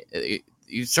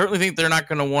 you certainly think they're not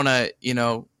going to want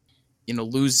to,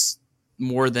 lose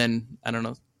more than, I don't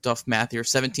know, Duff math here,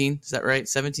 17, is that right?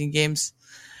 17 games?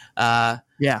 Yeah.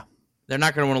 They're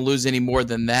not going to want to lose any more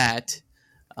than that.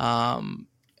 And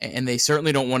they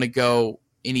certainly don't want to go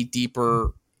any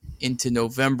deeper into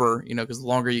November, because the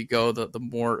longer you go, the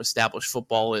more established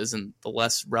football is and the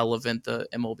less relevant the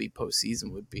MLB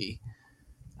postseason would be.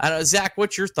 I don't know, Zach,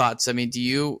 what's your thoughts? I mean, do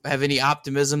you have any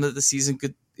optimism that the season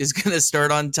is going to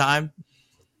start on time?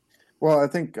 Well, I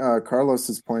think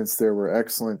Carlos's points there were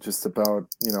excellent, just about,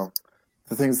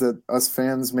 the things that us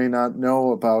fans may not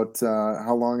know about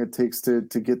how long it takes to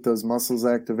get those muscles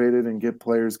activated and get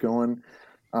players going.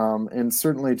 And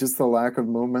certainly just the lack of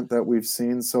movement that we've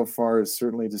seen so far is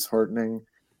certainly disheartening.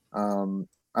 I'm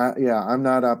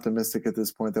not optimistic at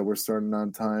this point that we're starting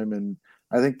on time. And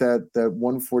I think that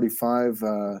 145,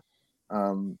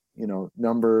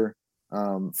 number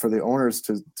for the owners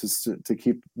to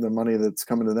keep the money that's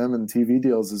coming to them in TV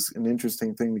deals is an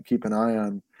interesting thing to keep an eye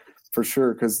on, for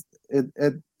sure. Because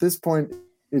at this point,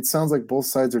 it sounds like both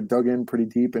sides are dug in pretty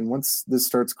deep. And once this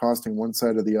starts costing one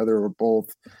side or the other or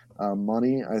both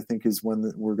money, I think is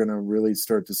when we're going to really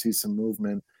start to see some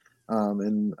movement.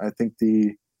 And I think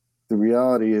the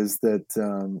reality is that,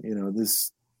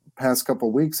 this past couple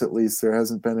of weeks, at least, there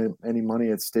hasn't been any money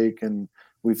at stake. And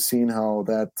we've seen how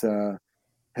that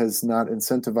has not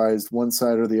incentivized one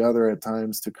side or the other at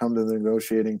times to come to the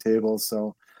negotiating table.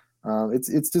 So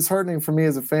it's disheartening for me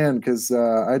as a fan, because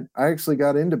I actually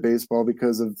got into baseball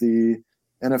because of the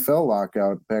NFL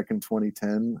lockout back in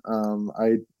 2010.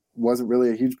 I wasn't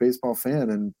really a huge baseball fan,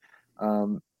 and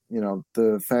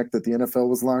the fact that the NFL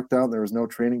was locked out and there was no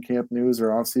training camp news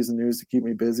or off-season news to keep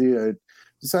me busy, I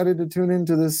decided to tune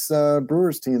into this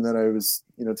Brewers team that I was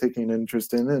taking an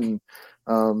interest in, and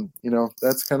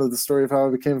that's kind of the story of how I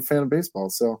became a fan of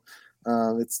baseball. So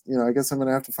it's I guess I'm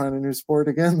gonna have to find a new sport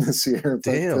again this year.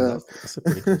 Damn, that's a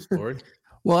pretty cool story.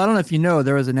 Well, I don't know if you know,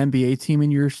 there was an NBA team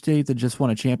in your state that just won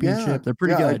a championship. Yeah, They're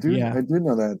pretty good. I do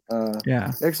know that.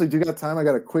 Yeah. Actually, do you got time? I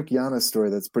got a quick Giannis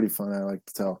story that's pretty fun. I like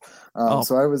to tell.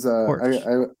 So I was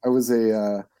I was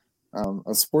a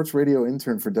sports radio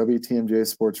intern for WTMJ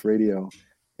Sports Radio,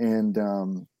 and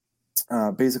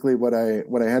basically what I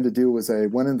had to do was I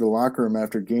went into the locker room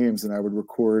after games and I would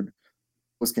record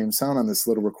post-game sound on this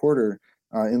little recorder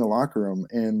in the locker room.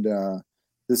 And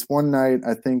this one night,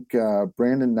 I think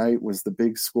Brandon Knight was the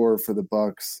big scorer for the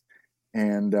Bucks,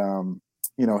 and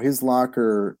his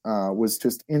locker was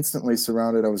just instantly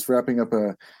surrounded. I was wrapping up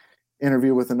a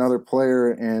interview with another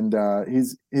player, and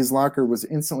his locker was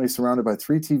instantly surrounded by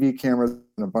 3 TV cameras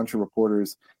and a bunch of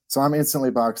reporters. So I'm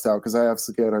instantly boxed out because I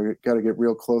absolutely got to get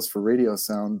real close for radio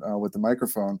sound with the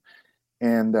microphone.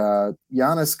 And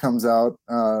Giannis comes out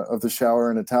of the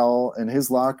shower in a towel, and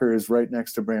his locker is right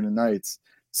next to Brandon Knight's.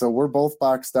 So we're both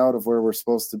boxed out of where we're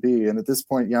supposed to be. And at this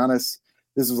point, Giannis,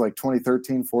 this was like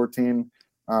 2013, 14.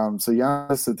 So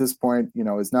Giannis at this point,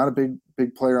 is not a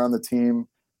big player on the team.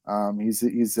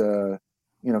 He's a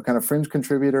kind of fringe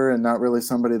contributor and not really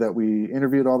somebody that we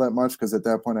interviewed all that much, because at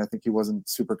that point I think he wasn't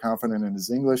super confident in his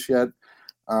English yet.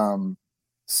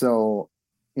 So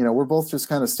we're both just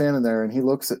kind of standing there, and he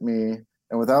looks at me,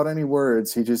 and without any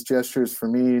words, he just gestures for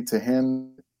me to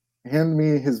hand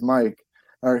me his mic,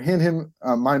 or hand him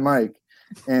my mic,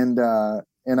 and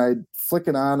I flick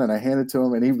it on and I hand it to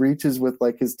him, and he reaches with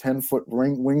like his 10-foot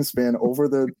wingspan over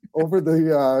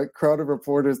the crowd of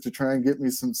reporters to try and get me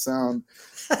some sound.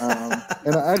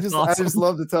 And I just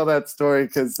love to tell that story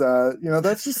because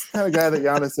that's just the kind of guy that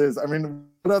Giannis is. I mean,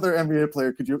 what other NBA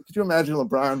player could you imagine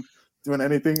LeBron doing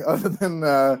anything other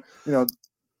than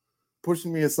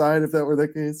pushing me aside if that were the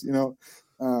case?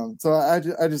 So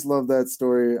I just love that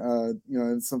story.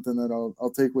 It's something that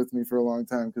I'll take with me for a long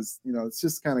time because, it's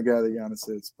just the kind of guy that Giannis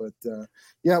is. But,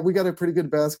 we got a pretty good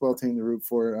basketball team to root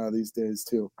for these days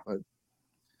too. But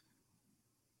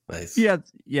nice. Yeah,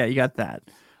 you got that.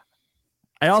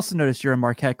 I also noticed you're a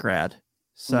Marquette grad.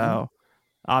 So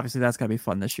obviously that's got to be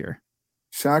fun this year.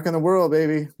 Shock in the world,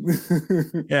 baby.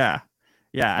 Yeah.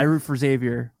 I root for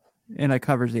Xavier and I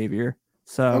cover Xavier.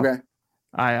 So okay.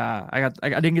 I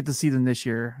didn't get to see them this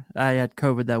year. I had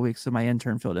COVID that week, so my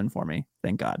intern filled in for me.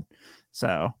 Thank God.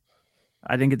 So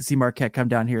I didn't get to see Marquette come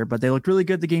down here, but they looked really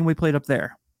good the game we played up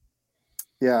there.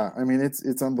 Yeah, I mean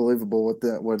it's unbelievable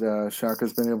what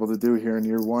Shaka's been able to do here in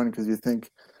year one, because you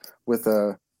think with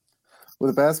a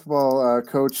basketball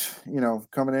coach,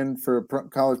 coming in for a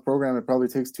college program, it probably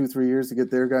takes 2-3 years to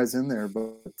get their guys in there,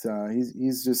 but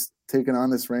he's just taken on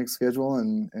this ranked schedule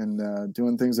and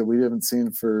doing things that we haven't seen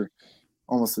for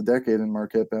almost a decade in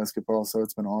Marquette basketball. So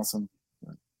it's been awesome.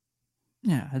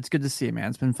 Yeah, it's good to see it, man.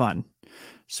 It's been fun.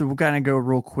 So we'll kind of go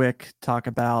real quick, talk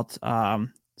about,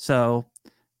 so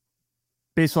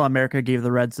Baseball America gave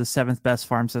the Reds the 7th best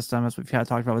farm system, as we've kind of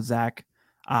talked about with Zach,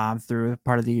 through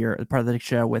part of the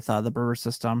show with the Brewer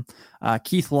system.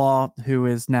 Keith Law, who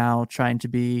is now trying to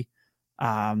be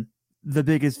the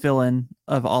biggest villain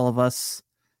of all of us,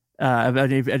 of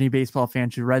any baseball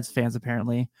fans, Reds fans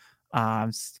apparently,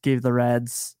 gave the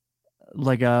Reds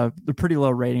like a pretty low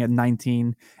rating at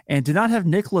 19, and did not have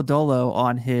Nick Lodolo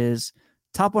on his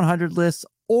top 100 list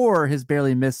or his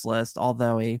barely missed list,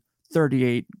 although a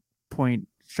 38-point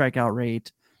strikeout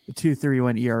rate, a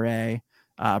 2.31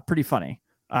 ERA, pretty funny.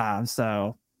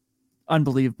 So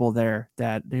unbelievable there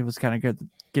that it was kind of good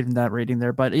getting that rating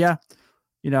there. But yeah,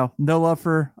 no love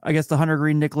for, I guess, the Hunter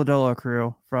Green Nick Lodolo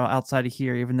crew from outside of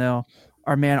here, even though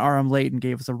our man RM Layton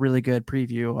gave us a really good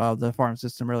preview of the farm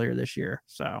system earlier this year.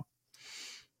 So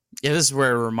yeah, this is where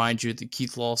I remind you that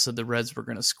Keith Law said the Reds were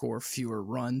going to score fewer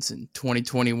runs in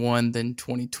 2021 than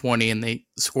 2020, and they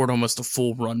scored almost a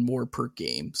full run more per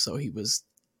game. So he was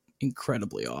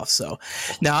incredibly off. So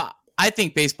now I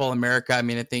think Baseball America, I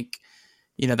think,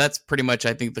 that's pretty much,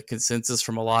 I think, the consensus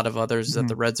from a lot of others that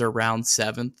the Reds are around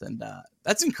 7th, and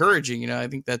that's encouraging. I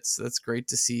think that's great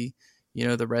to see,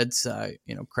 the Reds,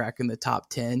 cracking the top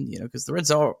 10, because the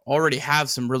Reds already have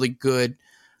some really good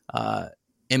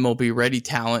MLB ready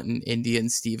talent in India and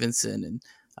Stevenson.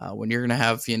 And when you're going to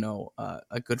have,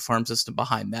 a good farm system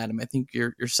behind that, I think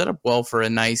you're set up well for a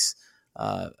nice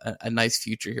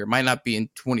future here. Might not be in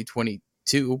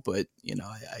 2022, but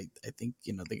I think,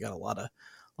 they got a lot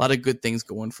of good things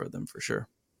going for them for sure.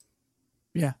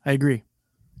 Yeah, I agree.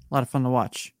 A lot of fun to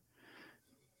watch.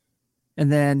 And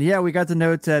then, we got the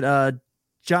note that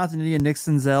Jonathan India and Nick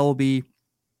Senzel will be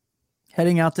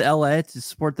heading out to LA to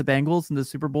support the Bengals in the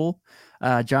Super Bowl.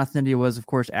 Jonathan India was, of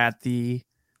course, at the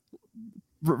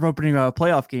opening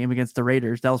playoff game against the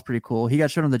Raiders. That was pretty cool. He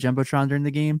got shown on the Jumbotron during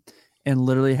the game and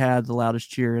literally had the loudest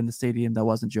cheer in the stadium that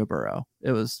wasn't Joe Burrow.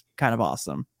 It was kind of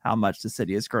awesome how much the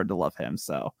city has grown to love him.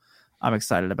 So I'm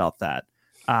excited about that.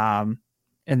 And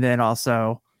then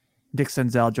also Nick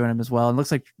Senzel joined him as well. And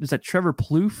looks like Trevor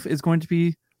Plouffe is going to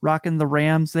be rocking the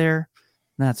Rams there.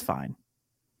 That's fine.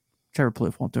 Trevor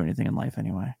Plouffe won't do anything in life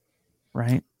anyway,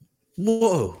 right?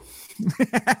 Whoa.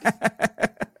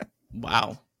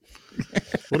 Wow.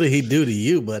 What did he do to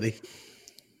you, buddy?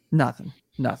 Nothing.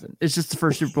 It's just the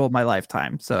first Super Bowl of my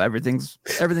lifetime, so everything's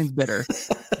bitter.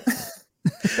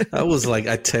 I was like,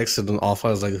 I texted him off. I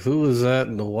was like, who is that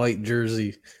in the white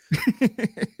jersey?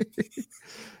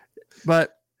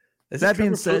 But Is that it being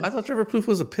Trevor said, Plouffe? I thought Trevor Plouffe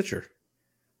was a pitcher.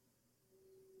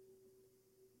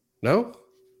 No?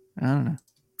 I don't know.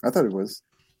 I thought it was.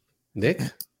 Nick?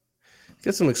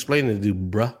 Get some explaining to do,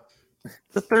 bruh.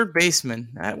 The third baseman.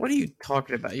 What are you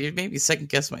talking about? You made me second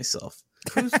guess myself.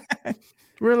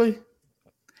 Really?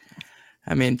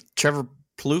 I mean, Trevor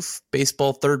Plouffe,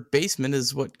 baseball third baseman,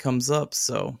 is what comes up.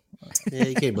 So Yeah,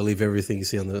 you can't believe everything you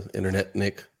see on the internet,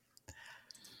 Nick.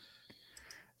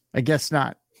 I guess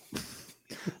not.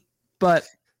 But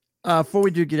before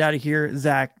we do get out of here,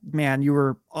 Zach, man, you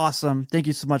were awesome. Thank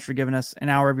you so much for giving us an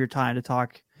hour of your time to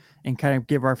talk and kind of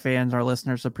give our fans, our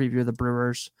listeners, a preview of the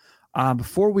Brewers.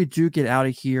 Before we do get out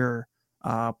of here,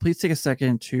 please take a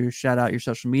second to shout out your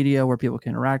social media where people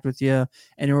can interact with you,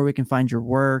 anywhere we can find your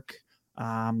work.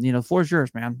 The floor is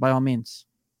yours, man, by all means.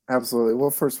 Absolutely.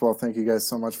 Well, first of all, thank you guys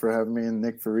so much for having me, and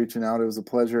Nick for reaching out. It was a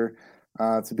pleasure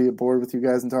to be aboard with you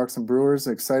guys and talk some Brewers.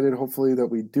 Excited, hopefully, that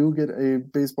we do get a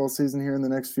baseball season here in the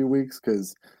next few weeks,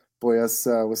 because, boy, us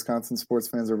Wisconsin sports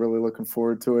fans are really looking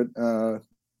forward to it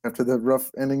after the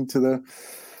rough ending to the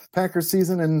Packers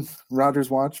season and Rodgers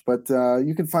watch. But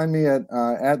you can find me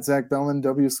at Zach Bellman,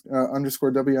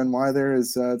 _WNY there,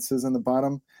 as it says on the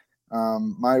bottom.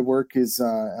 My work is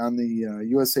on the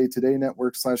USA Today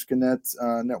Network / Gannett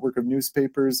network of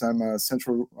newspapers. I'm a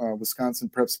Central Wisconsin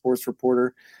prep sports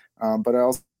reporter, but I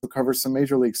also cover some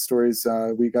major league stories.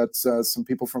 We got some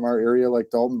people from our area like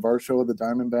Dalton Varsho of the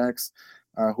Diamondbacks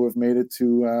who have made it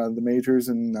to the majors,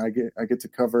 and I get to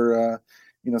cover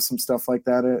some stuff like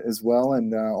that as well,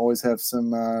 and always have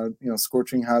some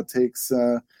scorching hot takes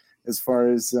as far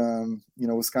as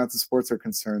Wisconsin sports are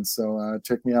concerned. So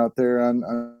check me out there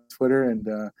on Twitter,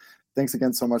 and thanks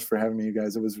again so much for having me, you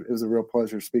guys. It was a real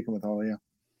pleasure speaking with all of you.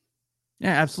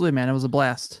 Yeah, absolutely, man. It was a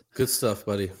blast. Good stuff,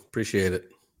 buddy. Appreciate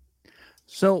it.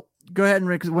 So go ahead and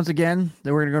Rick, once again,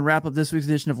 then we're going to go and wrap up this week's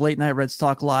edition of Late Night Reds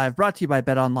Talk Live, brought to you by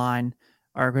BetOnline,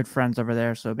 our good friends over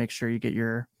there. So make sure you get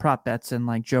your prop bets in,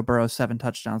 like Joe Burrow 7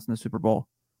 touchdowns in the Super Bowl.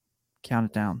 Count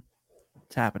it down.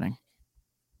 It's happening.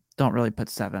 Don't really put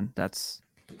 7. That's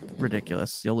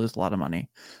ridiculous. You'll lose a lot of money.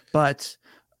 But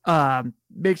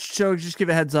make sure, just give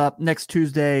a heads up. Next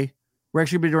Tuesday, we're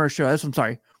actually going to be doing our show. I'm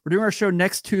sorry. We're doing our show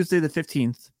next Tuesday, the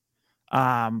 15th.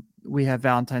 We have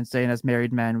Valentine's Day, and as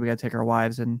married men, we got to take our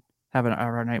wives and have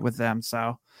our night with them.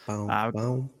 So,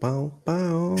 Bow, bow,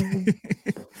 bow.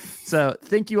 So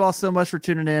thank you all so much for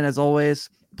tuning in. As always,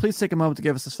 please take a moment to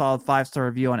give us a solid 5-star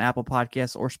review on Apple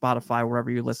Podcasts or Spotify, wherever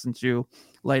you listen to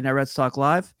Late Night Reds Talk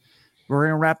Live. We're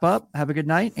going to wrap up. Have a good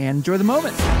night and enjoy the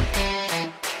moment.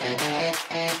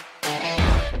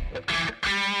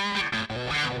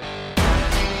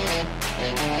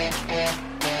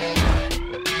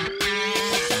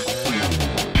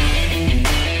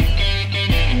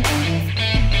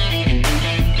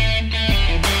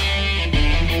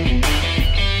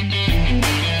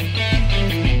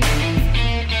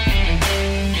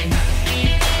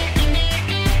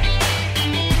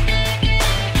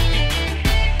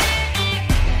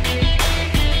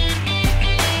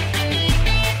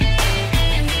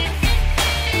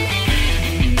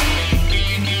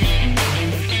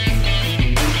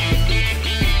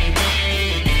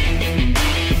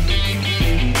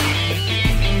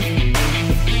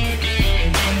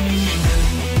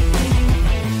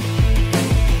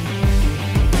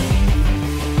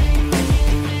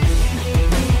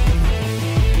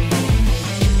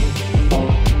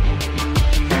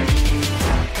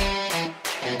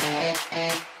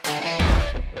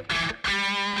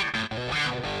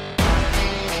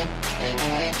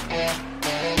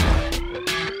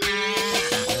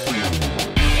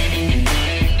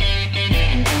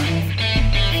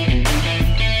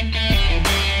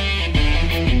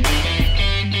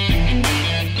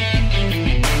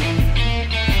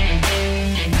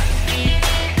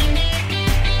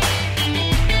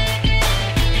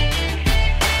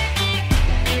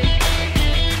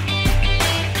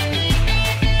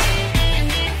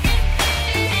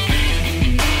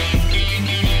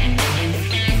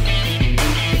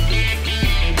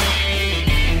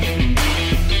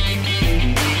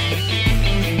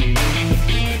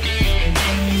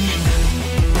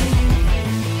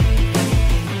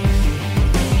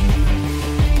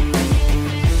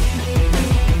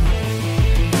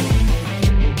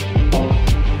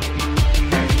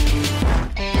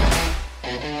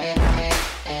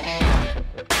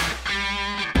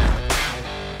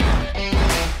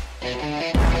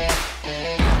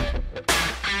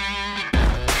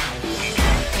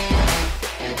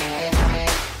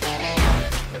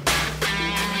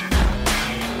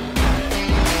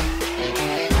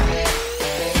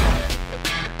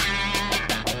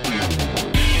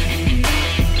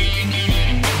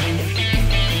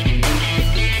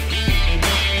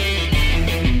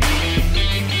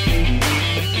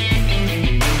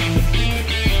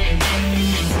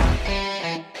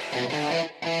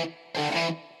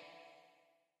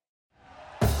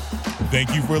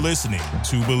 Thank you for listening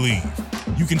to Believe.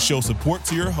 You can show support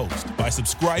to your host by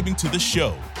subscribing to the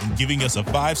show and giving us a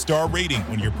 5-star rating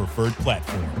on your preferred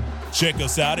platform. Check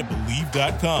us out at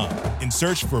Believe.com and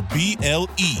search for BLEAV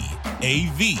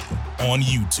on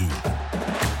YouTube.